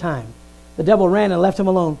another time. The devil ran and left him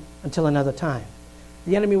alone until another time.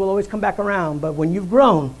 The enemy will always come back around, but when you've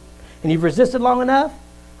grown and you've resisted long enough,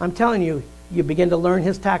 I'm telling you, you begin to learn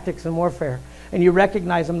his tactics in warfare. And you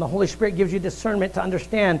recognize them. The Holy Spirit gives you discernment to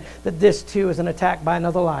understand that this too is an attack by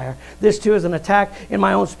another liar. This too is an attack in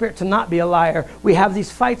my own spirit to not be a liar. We have these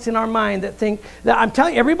fights in our mind that think that, I'm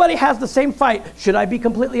telling you, everybody has the same fight. Should I be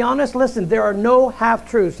completely honest? Listen, there are no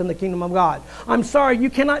half-truths in the kingdom of God. I'm sorry, you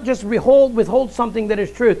cannot just withhold something that is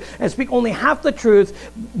truth and speak only half the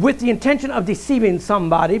truth with the intention of deceiving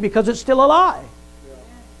somebody because it's still a lie.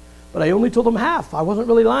 But I only told them half. I wasn't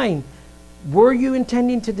really lying. Were you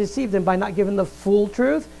intending to deceive them by not giving the full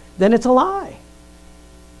truth? Then it's a lie.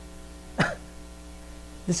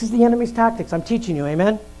 This is the enemy's tactics. I'm teaching you,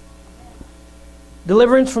 amen?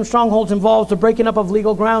 Deliverance from strongholds involves the breaking up of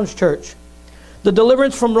legal grounds, church. The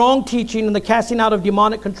deliverance from wrong teaching and the casting out of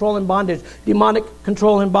demonic control and bondage. Demonic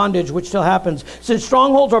control and bondage, which still happens. Since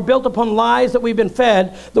strongholds are built upon lies that we've been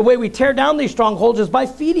fed, the way we tear down these strongholds is by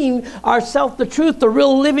feeding ourselves the truth, the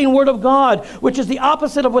real living word of God, which is the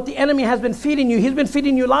opposite of what the enemy has been feeding you. He's been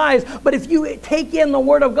feeding you lies, but if you take in the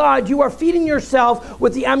word of God, you are feeding yourself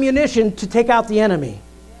with the ammunition to take out the enemy.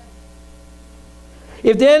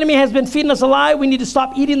 If the enemy has been feeding us a lie, we need to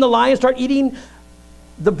stop eating the lie and start eating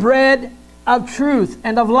the bread of truth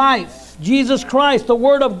and of life. Jesus Christ, the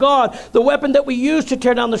Word of God, the weapon that we use to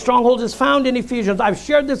tear down the strongholds is found in Ephesians. I've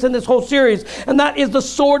shared this in this whole series, and that is the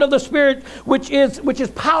sword of the Spirit, which is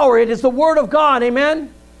power. It is the Word of God,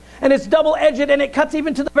 amen? And it's double-edged, and it cuts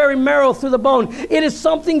even to the very marrow through the bone. It is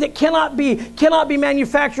something that cannot be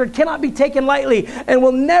manufactured, cannot be taken lightly, and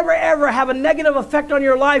will never, ever have a negative effect on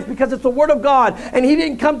your life because it's the Word of God. And He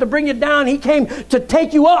didn't come to bring you down. He came to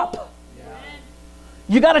take you up.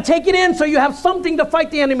 You got to take it in so you have something to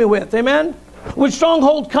fight the enemy with. Amen? When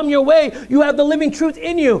strongholds come your way, you have the living truth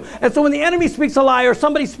in you. And so when the enemy speaks a lie or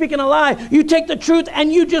somebody's speaking a lie, you take the truth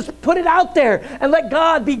and you just put it out there and let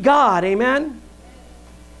God be God. Amen?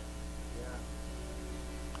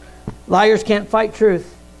 Liars can't fight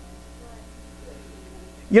truth.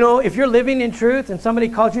 You know, if you're living in truth and somebody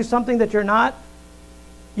calls you something that you're not,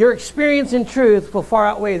 your experience in truth will far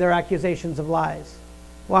outweigh their accusations of lies.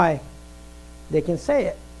 Why? They can say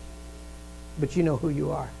it, but you know who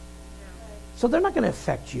you are. So they're not going to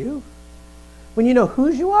affect you. When you know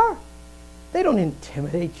whose you are, they don't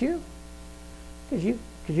intimidate you because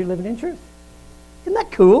you're living in truth. Isn't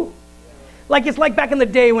that cool? Like it's like back in the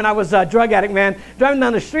day when I was a drug addict, man. Driving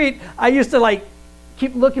down the street, I used to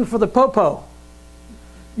keep looking for the popo.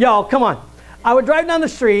 Y'all, come on. I would drive down the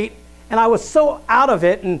street and I was so out of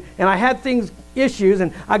it and I had issues,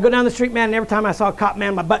 and I'd go down the street, man, and every time I saw a cop,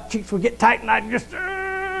 man, my butt cheeks would get tight, and I'd just,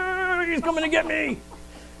 he's coming to get me.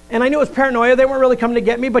 And I knew it was paranoia. They weren't really coming to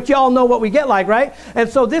get me, but you all know what we get like, right? And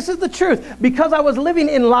so this is the truth. Because I was living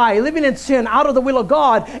in lie, living in sin, out of the will of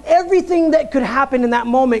God, everything that could happen in that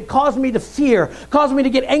moment caused me to fear, caused me to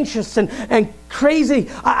get anxious and crazy.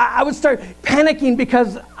 I would start panicking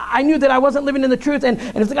because I knew that I wasn't living in the truth. And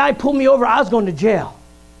if the guy pulled me over, I was going to jail.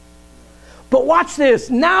 But watch this.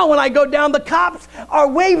 Now when I go down, the cops are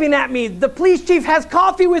waving at me. The police chief has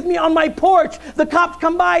coffee with me on my porch. The cops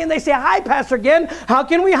come by and they say, "Hi, Pastor Gen. How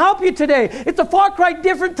can we help you today?" It's a far cry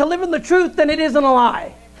different to live in the truth than it is in a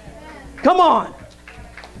lie. Come on.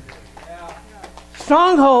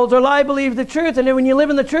 Strongholds are lie, believe the truth. And then when you live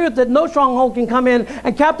in the truth, that no stronghold can come in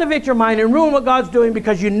and captivate your mind and ruin what God's doing,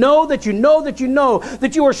 because you know that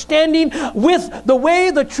you are standing with the way,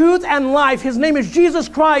 the truth, and life. His name is Jesus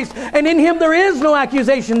Christ, and in him there is no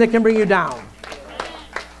accusation that can bring you down.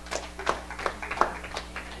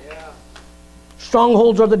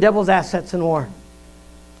 Strongholds are the devil's assets in war,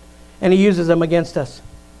 and he uses them against us.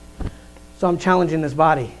 So I'm challenging this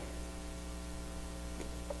body.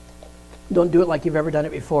 Don't do it like you've ever done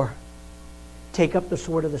it before. Take up the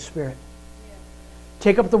sword of the Spirit.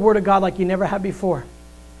 Take up the Word of God like you never have before.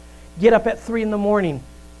 Get up at 3 in the morning.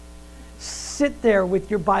 Sit there with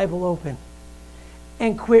your Bible open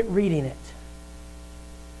and quit reading it.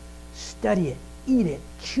 Study it. Eat it.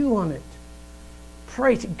 Chew on it.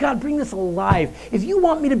 Pray to God, bring this alive. If you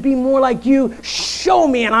want me to be more like you, show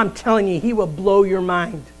me, and I'm telling you, he will blow your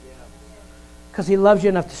mind. Because he loves you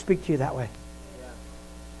enough to speak to you that way.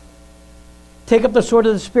 Take up the sword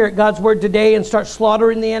of the Spirit, God's word today, and start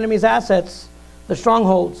slaughtering the enemy's assets, the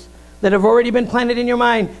strongholds that have already been planted in your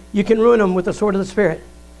mind. You can ruin them with the sword of the Spirit.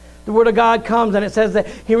 The Word of God comes and it says that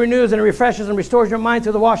he renews and refreshes and restores your mind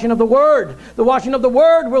through the washing of the Word. The washing of the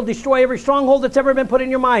Word will destroy every stronghold that's ever been put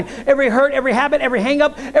in your mind. Every hurt, every habit, every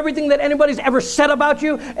hang-up, everything that anybody's ever said about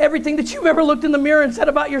you, everything that you've ever looked in the mirror and said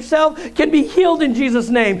about yourself can be healed in Jesus'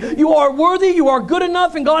 name. You are worthy, you are good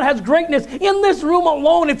enough, and God has greatness in this room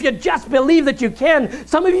alone if you just believe that you can.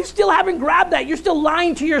 Some of you still haven't grabbed that. You're still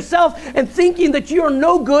lying to yourself and thinking that you are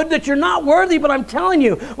no good, that you're not worthy. But I'm telling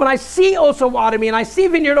you, when I see Osawatomie and I see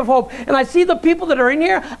Vineyard of Hope, and I see the people that are in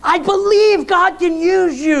here, I believe God can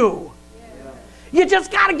use you. You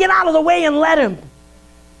just got to get out of the way and let him.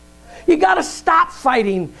 You got to stop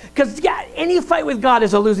fighting, because any fight with God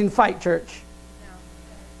is a losing fight, church.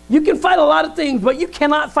 You can fight a lot of things, but you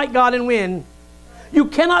cannot fight God and win. You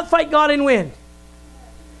cannot fight God and win.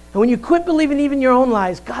 And when you quit believing even your own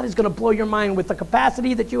lies, God is going to blow your mind with the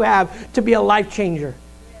capacity that you have to be a life changer.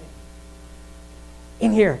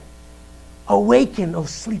 In here. Awaken, O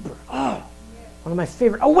sleeper. Oh, one of my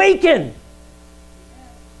favorite. Awaken.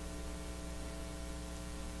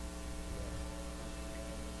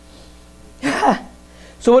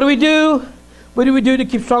 So what do we do? What do we do to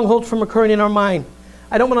keep strongholds from occurring in our mind?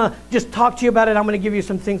 I don't want to just talk to you about it. I'm going to give you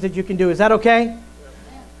some things that you can do. Is that okay?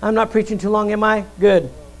 I'm not preaching too long, am I?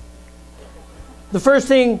 Good. The first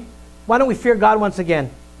thing, why don't we fear God once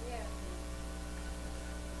again?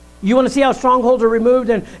 You want to see how strongholds are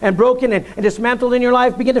removed and broken and dismantled in your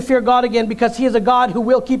life? Begin to fear God again, because he is a God who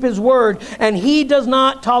will keep his word. And he does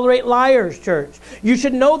not tolerate liars, church. You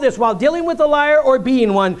should know this while dealing with a liar or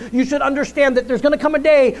being one. You should understand that there's going to come a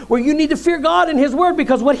day where you need to fear God and his word,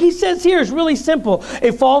 because what he says here is really simple.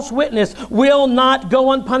 A false witness will not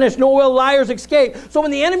go unpunished, nor will liars escape. So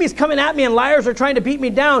when the enemy's coming at me and liars are trying to beat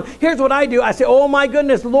me down, here's what I do. I say, oh my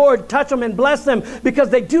goodness, Lord, touch them and bless them,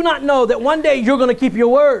 because they do not know that one day you're going to keep your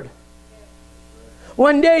word.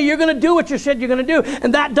 One day you're going to do what you said you're going to do,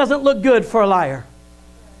 and that doesn't look good for a liar.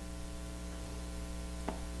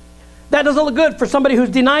 That doesn't look good for somebody who's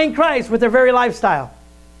denying Christ with their very lifestyle.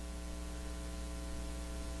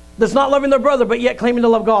 That's not loving their brother, but yet claiming to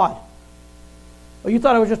love God. Well, you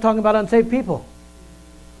thought I was just talking about unsaved people.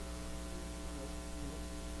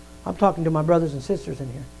 I'm talking to my brothers and sisters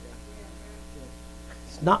in here.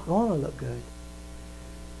 It's not going to look good.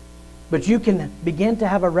 But you can begin to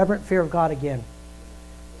have a reverent fear of God again.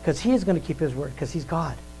 Because he is going to keep his word, because he's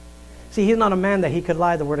God. See, he's not a man that he could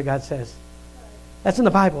lie, the word of God says. That's in the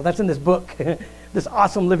Bible. That's in this book. This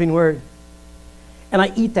awesome living word. And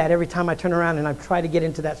I eat that every time I turn around and I try to get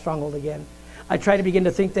into that stronghold again. I try to begin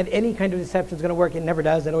to think that any kind of deception is going to work. It never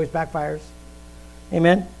does. It always backfires.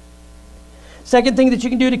 Amen? Second thing that you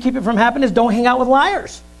can do to keep it from happening is don't hang out with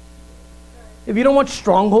liars. If you don't want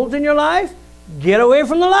strongholds in your life, get away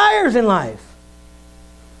from the liars in life.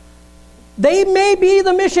 They may be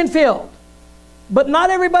the mission field, but not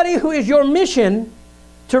everybody who is your mission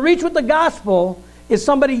to reach with the gospel is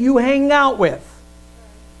somebody you hang out with.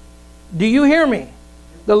 Do you hear me?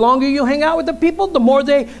 The longer you hang out with the people, the more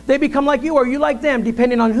they become like you or you like them,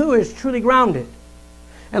 depending on who is truly grounded.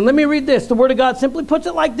 And let me read this. The Word of God simply puts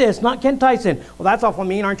it like this, not Ken Tyson. Well, that's awful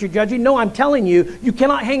mean. Aren't you judging? No, I'm telling you, you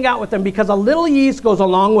cannot hang out with them because a little yeast goes a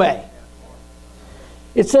long way.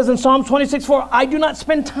 It says in Psalm 26:4, I do not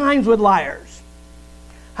spend times with liars.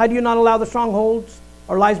 How do you not allow the strongholds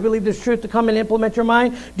or lies believed as truth to come and implement your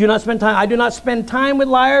mind? Do not spend time. I do not spend time with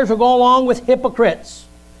liars or go along with hypocrites.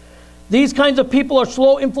 These kinds of people are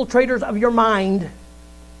slow infiltrators of your mind.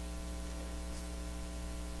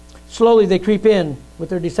 Slowly they creep in with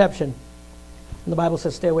their deception. And the Bible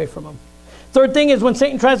says stay away from them. Third thing is when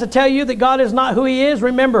Satan tries to tell you that God is not who he is,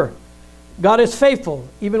 remember, God is faithful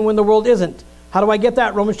even when the world isn't. How do I get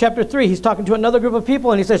that? Romans chapter 3, he's talking to another group of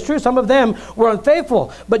people and he says, true, some of them were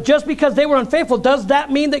unfaithful. But just because they were unfaithful, does that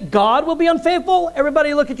mean that God will be unfaithful?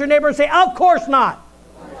 Everybody look at your neighbor and say, of course not.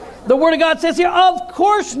 The Word of God says here, of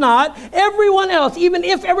course not. Everyone else, even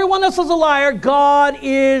if everyone else is a liar, God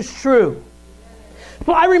is true.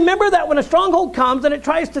 So I remember that when a stronghold comes and it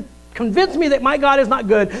tries to convince me that my God is not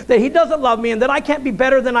good, that he doesn't love me, and that I can't be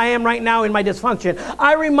better than I am right now in my dysfunction,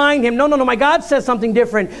 I remind him, no, my God says something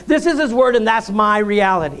different. This is his word, and that's my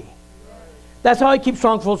reality. That's how I keep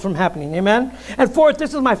strongholds from happening. Amen? And fourth,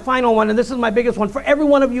 this is my final one, and this is my biggest one. For every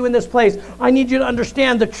one of you in this place, I need you to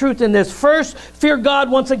understand the truth in this. First, fear God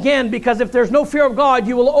once again, because if there's no fear of God,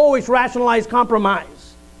 you will always rationalize compromise.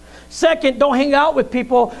 Second, don't hang out with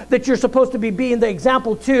people that you're supposed to be being the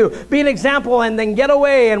example to. Be an example and then get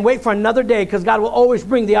away and wait for another day, because God will always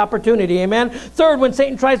bring the opportunity. Amen? Third, when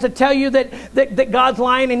Satan tries to tell you that God's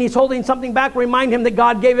lying and he's holding something back, remind him that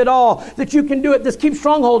God gave it all, that you can do it. This keeps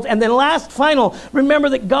strongholds. And then last, final, remember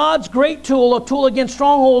that God's great tool, a tool against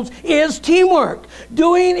strongholds, is teamwork.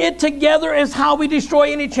 Doing it together is how we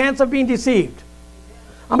destroy any chance of being deceived.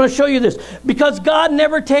 I'm going to show you this. Because God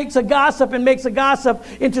never takes a gossip and makes a gossip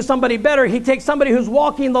into somebody better. He takes somebody who's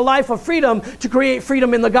walking the life of freedom to create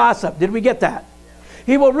freedom in the gossip. Did we get that?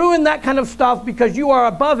 He will ruin that kind of stuff because you are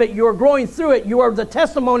above it. You are growing through it. You are the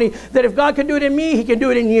testimony that if God can do it in me, he can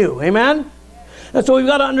do it in you. Amen? And so we've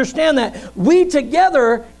got to understand that we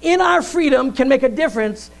together in our freedom can make a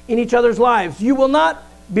difference in each other's lives. You will not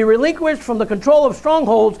be relinquished from the control of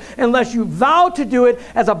strongholds unless you vow to do it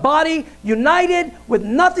as a body united with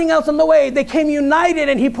nothing else in the way. They came united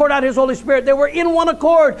and he poured out his Holy Spirit. They were in one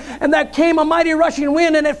accord, and that came a mighty rushing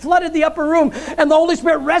wind and it flooded the upper room, and the Holy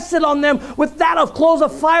Spirit rested on them with that of clothes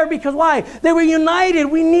of fire. Because why? They were united.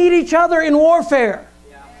 We need each other in warfare.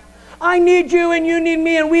 I need you and you need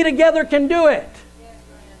me, and we together can do it.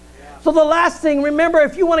 So the last thing, remember,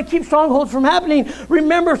 if you want to keep strongholds from happening,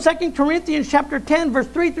 remember 2 Corinthians chapter 10, verse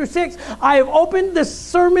 3 through 6. I have opened this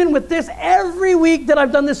sermon with this every week that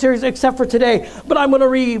I've done this series, except for today. But I'm going to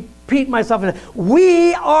repeat myself.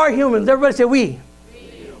 We are humans. Everybody say we.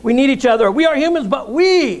 We need each other. We are humans, but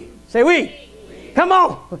we. Say we. Come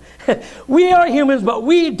on. We are humans, but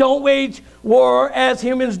we don't wage war as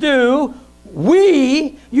humans do.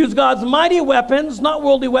 We use God's mighty weapons, not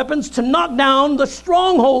worldly weapons, to knock down the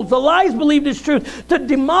strongholds, the lies believed as truth, to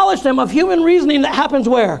demolish them of human reasoning that happens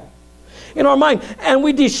where? In our mind. And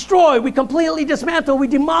we destroy, we completely dismantle, we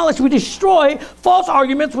demolish, we destroy false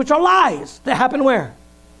arguments, which are lies that happen where?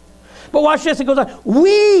 But watch this, it goes on.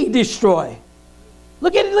 We destroy.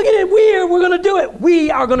 Look at it, we're going to do it.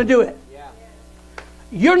 We are going to do it. Yeah.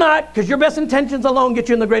 You're not, because your best intentions alone get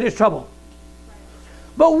you in the greatest trouble.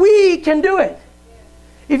 But we can do it.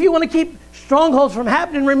 If you want to keep strongholds from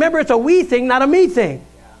happening, remember it's a we thing, not a me thing.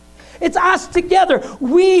 It's us together.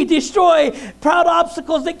 We destroy proud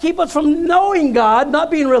obstacles that keep us from knowing God,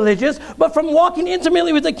 not being religious, but from walking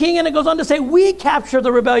intimately with the King. And it goes on to say, we capture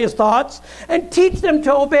the rebellious thoughts and teach them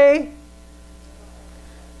to obey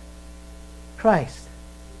Christ.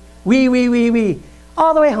 We.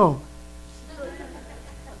 All the way home.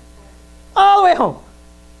 All the way home.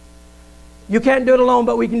 You can't do it alone,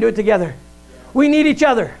 but we can do it together. We need each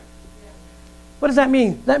other. What does that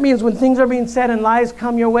mean? That means when things are being said and lies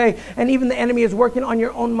come your way, and even the enemy is working on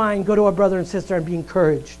your own mind, go to a brother and sister and be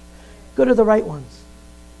encouraged. Go to the right ones.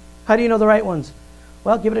 How do you know the right ones?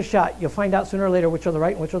 Well, give it a shot. You'll find out sooner or later which are the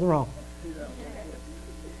right and which are the wrong.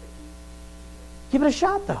 Give it a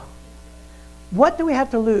shot, though. What do we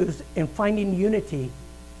have to lose in finding unity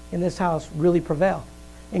in this house really prevail?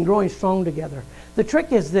 And growing strong together. The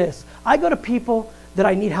trick is this. I go to people that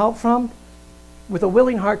I need help from with a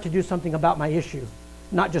willing heart to do something about my issue,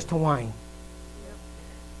 not just to whine.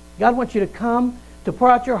 God wants you to come, to pour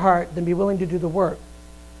out your heart, then be willing to do the work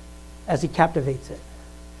as he captivates it.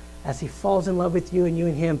 As he falls in love with you and you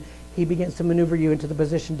and him, he begins to maneuver you into the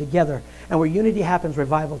position together. And where unity happens,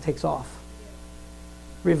 revival takes off.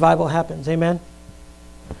 Revival happens. Amen?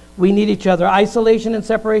 We need each other. Isolation and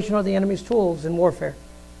separation are the enemy's tools in warfare.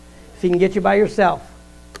 If he can get you by yourself,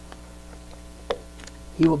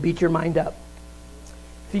 he will beat your mind up.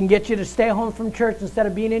 If he can get you to stay home from church instead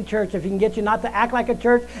of being in church, if he can get you not to act like a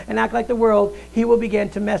church and act like the world, he will begin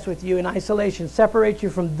to mess with you in isolation, separate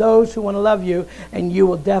you from those who want to love you, and you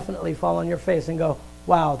will definitely fall on your face and go,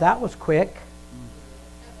 wow, that was quick.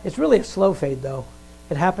 It's really a slow fade, though.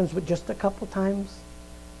 It happens with just a couple times,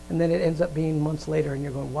 and then it ends up being months later, and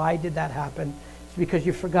you're going, why did that happen? It's because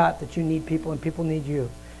you forgot that you need people and people need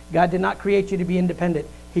you. God did not create you to be independent.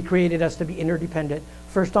 He created us to be interdependent,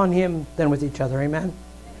 first on him, then with each other. Amen?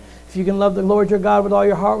 If you can love the Lord your God with all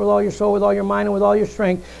your heart, with all your soul, with all your mind, and with all your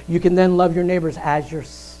strength, you can then love your neighbors as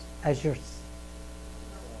yourself.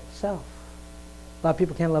 A lot of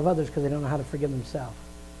people can't love others because they don't know how to forgive themselves.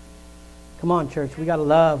 Come on, church. We got to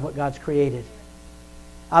love what God's created.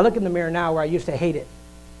 I look in the mirror now where I used to hate it.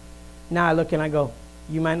 Now I look and I go,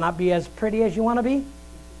 you might not be as pretty as you want to be,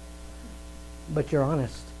 but you're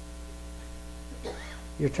honest.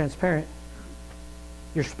 You're transparent.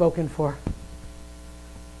 You're spoken for.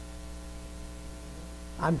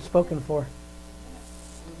 I'm spoken for.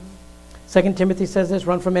 2 Timothy says this,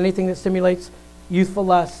 run from anything that stimulates youthful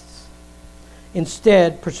lusts.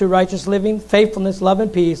 Instead, pursue righteous living, faithfulness, love,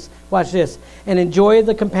 and peace. Watch this. And enjoy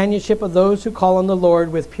the companionship of those who call on the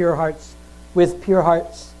Lord with pure hearts. With pure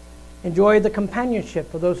hearts. Enjoy the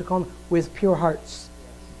companionship of those who call on with pure hearts.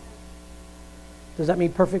 Does that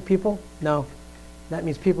mean perfect people? No. That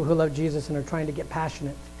means people who love Jesus and are trying to get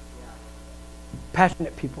passionate.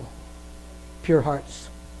 Passionate people. Pure hearts.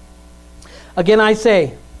 Again, I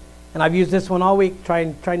say, and I've used this one all week,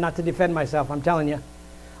 trying not to defend myself, I'm telling you.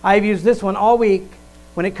 I've used this one all week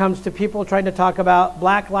when it comes to people trying to talk about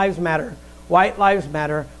Black Lives Matter, White Lives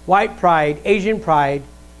Matter, white pride, Asian pride,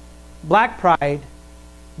 black pride,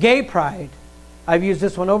 gay pride. I've used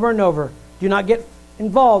this one over and over. Do not get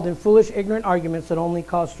involved in foolish, ignorant arguments that only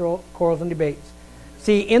cause quarrels and debates.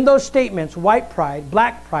 See, in those statements, white pride,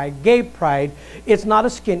 black pride, gay pride, it's not a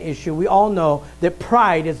skin issue. We all know that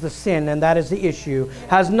pride is the sin, and that is the issue.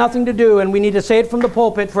 Has nothing to do, and we need to say it from the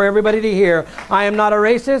pulpit for everybody to hear. I am not a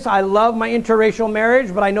racist. I love my interracial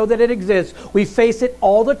marriage, but I know that it exists. We face it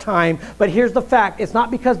all the time. But here's the fact. It's not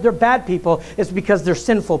because they're bad people. It's because they're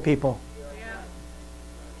sinful people.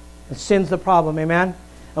 And sin's the problem, amen?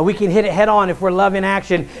 And we can hit it head on if we're love in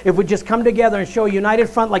action. If we just come together and show a united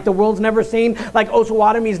front like the world's never seen, like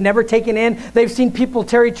Osawatomie's never taken in. They've seen people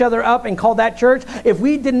tear each other up and call that church. If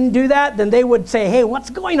we didn't do that, then they would say, hey, what's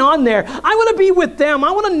going on there? I want to be with them.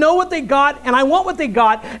 I want to know what they got, and I want what they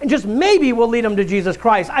got, and just maybe we'll lead them to Jesus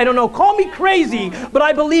Christ. I don't know. Call me crazy, but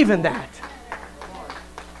I believe in that.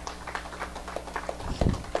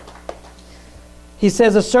 He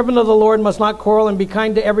says, a servant of the Lord must not quarrel and be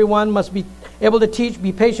kind to everyone, must be able to teach,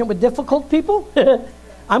 be patient with difficult people.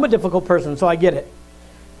 I'm a difficult person, so I get it.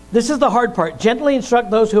 This is the hard part. Gently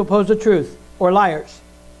instruct those who oppose the truth, or liars.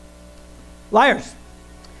 Liars.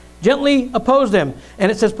 Gently oppose them.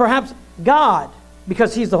 And it says, perhaps God,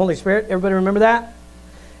 because he's the Holy Spirit. Everybody remember that?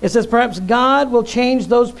 It says, perhaps God will change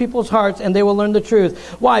those people's hearts and they will learn the truth.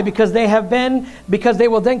 Why? Because they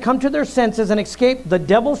will then come to their senses and escape the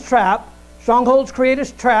devil's trap. Strongholds create a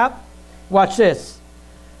trap. Watch this.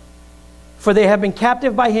 For they have been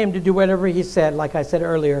captive by him to do whatever he said, like I said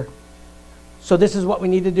earlier. So this is what we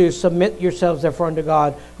need to do. Submit yourselves therefore unto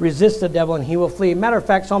God. Resist the devil and he will flee. Matter of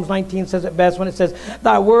fact, Psalms 19 says it best when it says,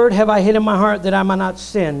 thy word have I hid in my heart that I might not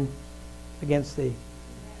sin against thee.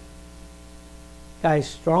 Guys,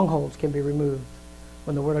 strongholds can be removed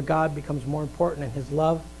when the word of God becomes more important and his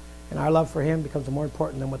love and our love for him becomes more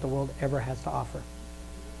important than what the world ever has to offer.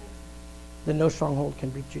 Then no stronghold can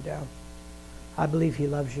beat you down. I believe he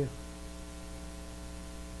loves you.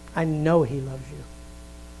 I know he loves you.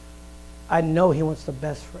 I know he wants the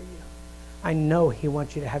best for you. I know he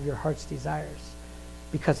wants you to have your heart's desires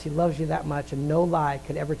because he loves you that much, and no lie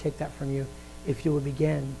could ever take that from you if you would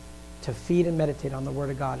begin to feed and meditate on the word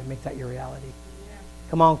of God and make that your reality. Yeah.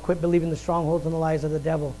 Come on, quit believing the strongholds and the lies of the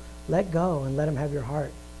devil. Let go and let him have your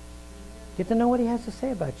heart. Get to know what he has to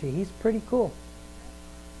say about you. He's pretty cool.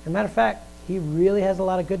 As a matter of fact, he really has a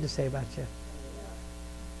lot of good to say about you.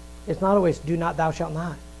 It's not always do not, thou shalt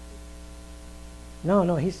not.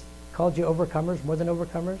 No, he's called you overcomers, more than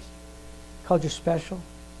overcomers. Called you special.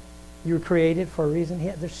 You were created for a reason.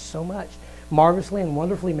 There's so much. Marvelously and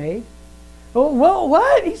wonderfully made. Oh, well,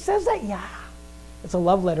 what? He says that? Yeah. It's a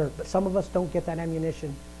love letter, but some of us don't get that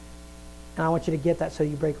ammunition. And I want you to get that so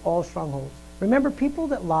you break all strongholds. Remember, people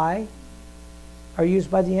that lie are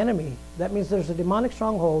used by the enemy. That means there's a demonic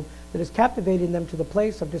stronghold that is captivating them to the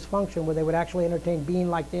place of dysfunction where they would actually entertain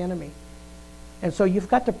being like the enemy. And so you've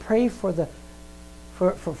got to pray for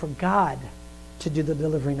God to do the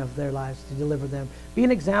delivering of their lives, to deliver them. Be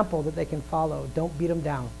an example that they can follow. Don't beat them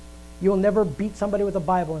down. You will never beat somebody with a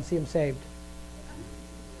Bible and see them saved.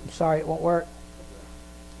 I'm sorry, it won't work.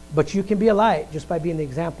 But you can be a light just by being the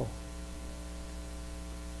example.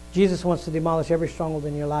 Jesus wants to demolish every stronghold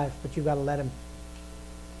in your life, but you've got to let him.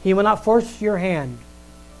 He will not force your hand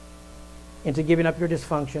into giving up your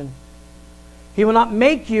dysfunction. He will not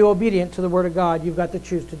make you obedient to the Word of God. You've got to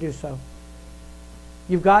choose to do so.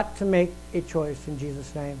 You've got to make a choice in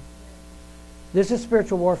Jesus' name. This is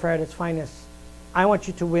spiritual warfare at its finest. I want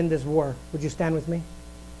you to win this war. Would you stand with me?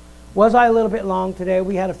 Was I a little bit long today?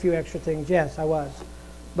 We had a few extra things. Yes, I was.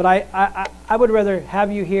 But I would rather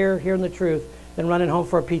have you here, hearing the truth, than running home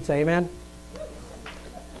for a pizza. Amen?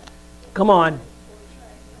 Come on.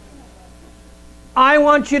 I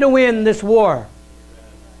want you to win this war.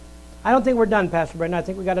 I don't think we're done, Pastor Brendan. I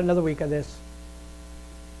think we got another week of this.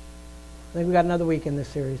 I think we got another week in this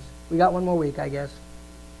series. We got one more week, I guess.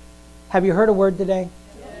 Have you heard a word today?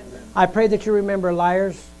 Yes. I pray that you remember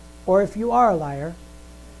liars, or if you are a liar,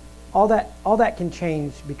 all that can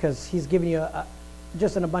change because he's given you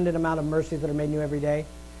just an abundant amount of mercies that are made new every day,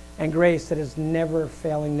 and grace that is never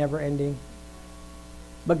failing, never ending.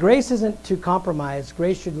 But grace isn't to compromise.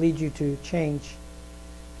 Grace should lead you to change.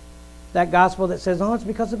 That gospel that says, oh, it's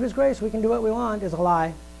because of his grace we can do what we want, is a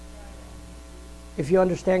lie. If you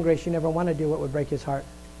understand grace, you never want to do what would break his heart.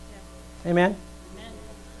 Yeah. Amen? Amen?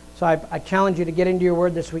 So I challenge you to get into your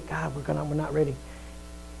word this week. God, we're not ready.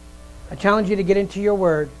 I challenge you to get into your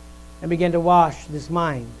word and begin to wash this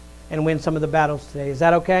mind and win some of the battles today. Is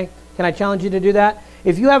that okay? Can I challenge you to do that?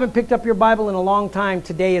 If you haven't picked up your Bible in a long time,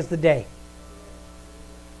 today is the day.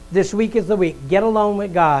 This week is the week. Get alone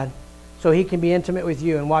with God so he can be intimate with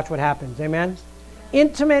you and watch what happens. Amen?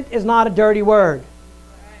 Intimate is not a dirty word.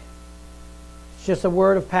 It's just a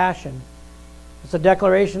word of passion. It's a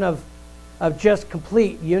declaration of just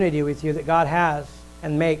complete unity with you that God has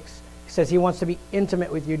and makes. He says he wants to be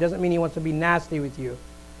intimate with you. Doesn't mean he wants to be nasty with you.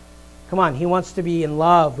 Come on, he wants to be in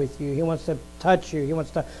love with you. He wants to touch you. He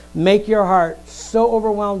wants to make your heart so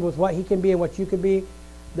overwhelmed with what he can be and what you could be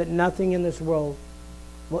that nothing in this world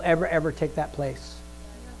will ever take that place.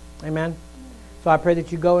 Amen? So I pray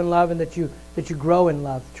that you go in love and that you grow in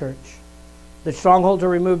love, church. The strongholds are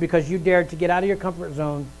removed because you dared to get out of your comfort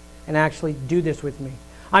zone and actually do this with me.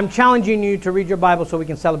 I'm challenging you to read your Bible so we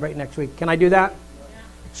can celebrate next week. Can I do that? Yeah.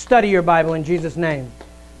 Study your Bible in Jesus' name.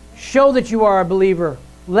 Show that you are a believer.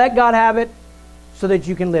 Let God have it so that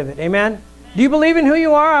you can live it. Amen? Amen? Do you believe in who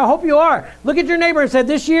you are? I hope you are. Look at your neighbor and say,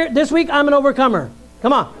 this week I'm an overcomer.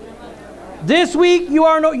 Come on. This week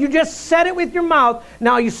you just said it with your mouth.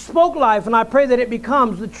 Now you spoke life, and I pray that it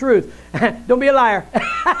becomes the truth. Don't be a liar.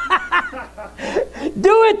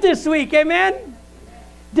 Do it this week. Amen?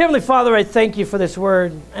 Dear Heavenly Father, I thank you for this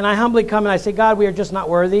word. And I humbly come and I say, God, we are just not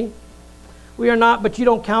worthy. We are not, but you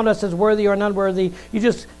don't count us as worthy or unworthy. You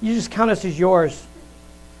just count us as yours.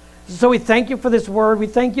 So we thank you for this word. We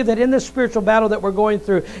thank you that in this spiritual battle that we're going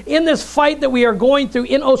through, in this fight that we are going through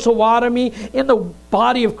in Osawatomie, in the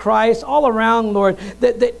body of Christ, all around, Lord,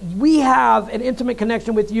 that we have an intimate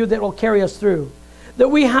connection with you that will carry us through. That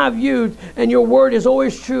we have you and your word is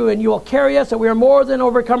always true and you will carry us, that we are more than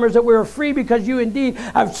overcomers, that we are free because you indeed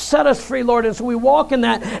have set us free, Lord. And so we walk in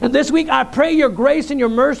that. And this week I pray your grace and your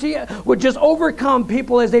mercy would just overcome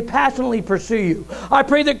people as they passionately pursue you. I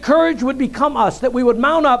pray that courage would become us, that we would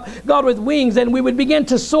mount up, God, with wings, and we would begin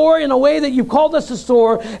to soar in a way that you've called us to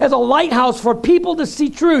soar as a lighthouse for people to see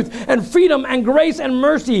truth and freedom and grace and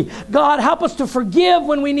mercy. God, help us to forgive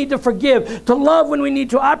when we need to forgive, to love when we need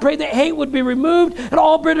to. I pray that hate would be removed and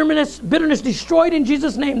all bitterness destroyed in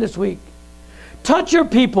Jesus' name this week. Touch your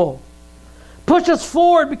people. Push us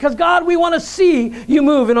forward because, God, we want to see you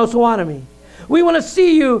move in Osawatomie. We want to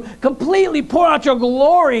see you completely pour out your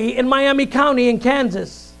glory in Miami County in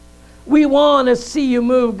Kansas. We want to see you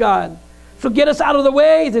move, God. So get us out of the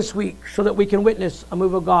way this week so that we can witness a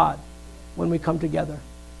move of God when we come together.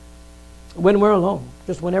 When we're alone.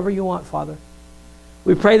 Just whenever you want, Father.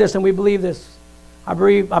 We pray this and we believe this. I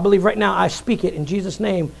believe right now I speak it in Jesus'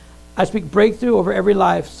 name. I speak breakthrough over every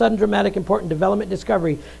life. Sudden, dramatic, important development,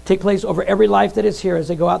 discovery take place over every life that is here as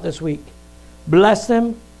they go out this week. Bless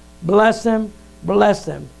them, bless them, bless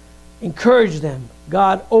them. Encourage them.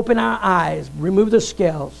 God, open our eyes, remove the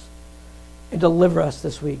scales, and deliver us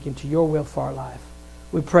this week into your will for our life.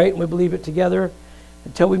 We pray it and we believe it together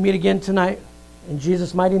until we meet again tonight. In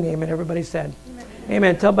Jesus' mighty name. And everybody said, amen.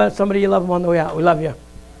 Amen. Tell somebody you love them on the way out. We love you.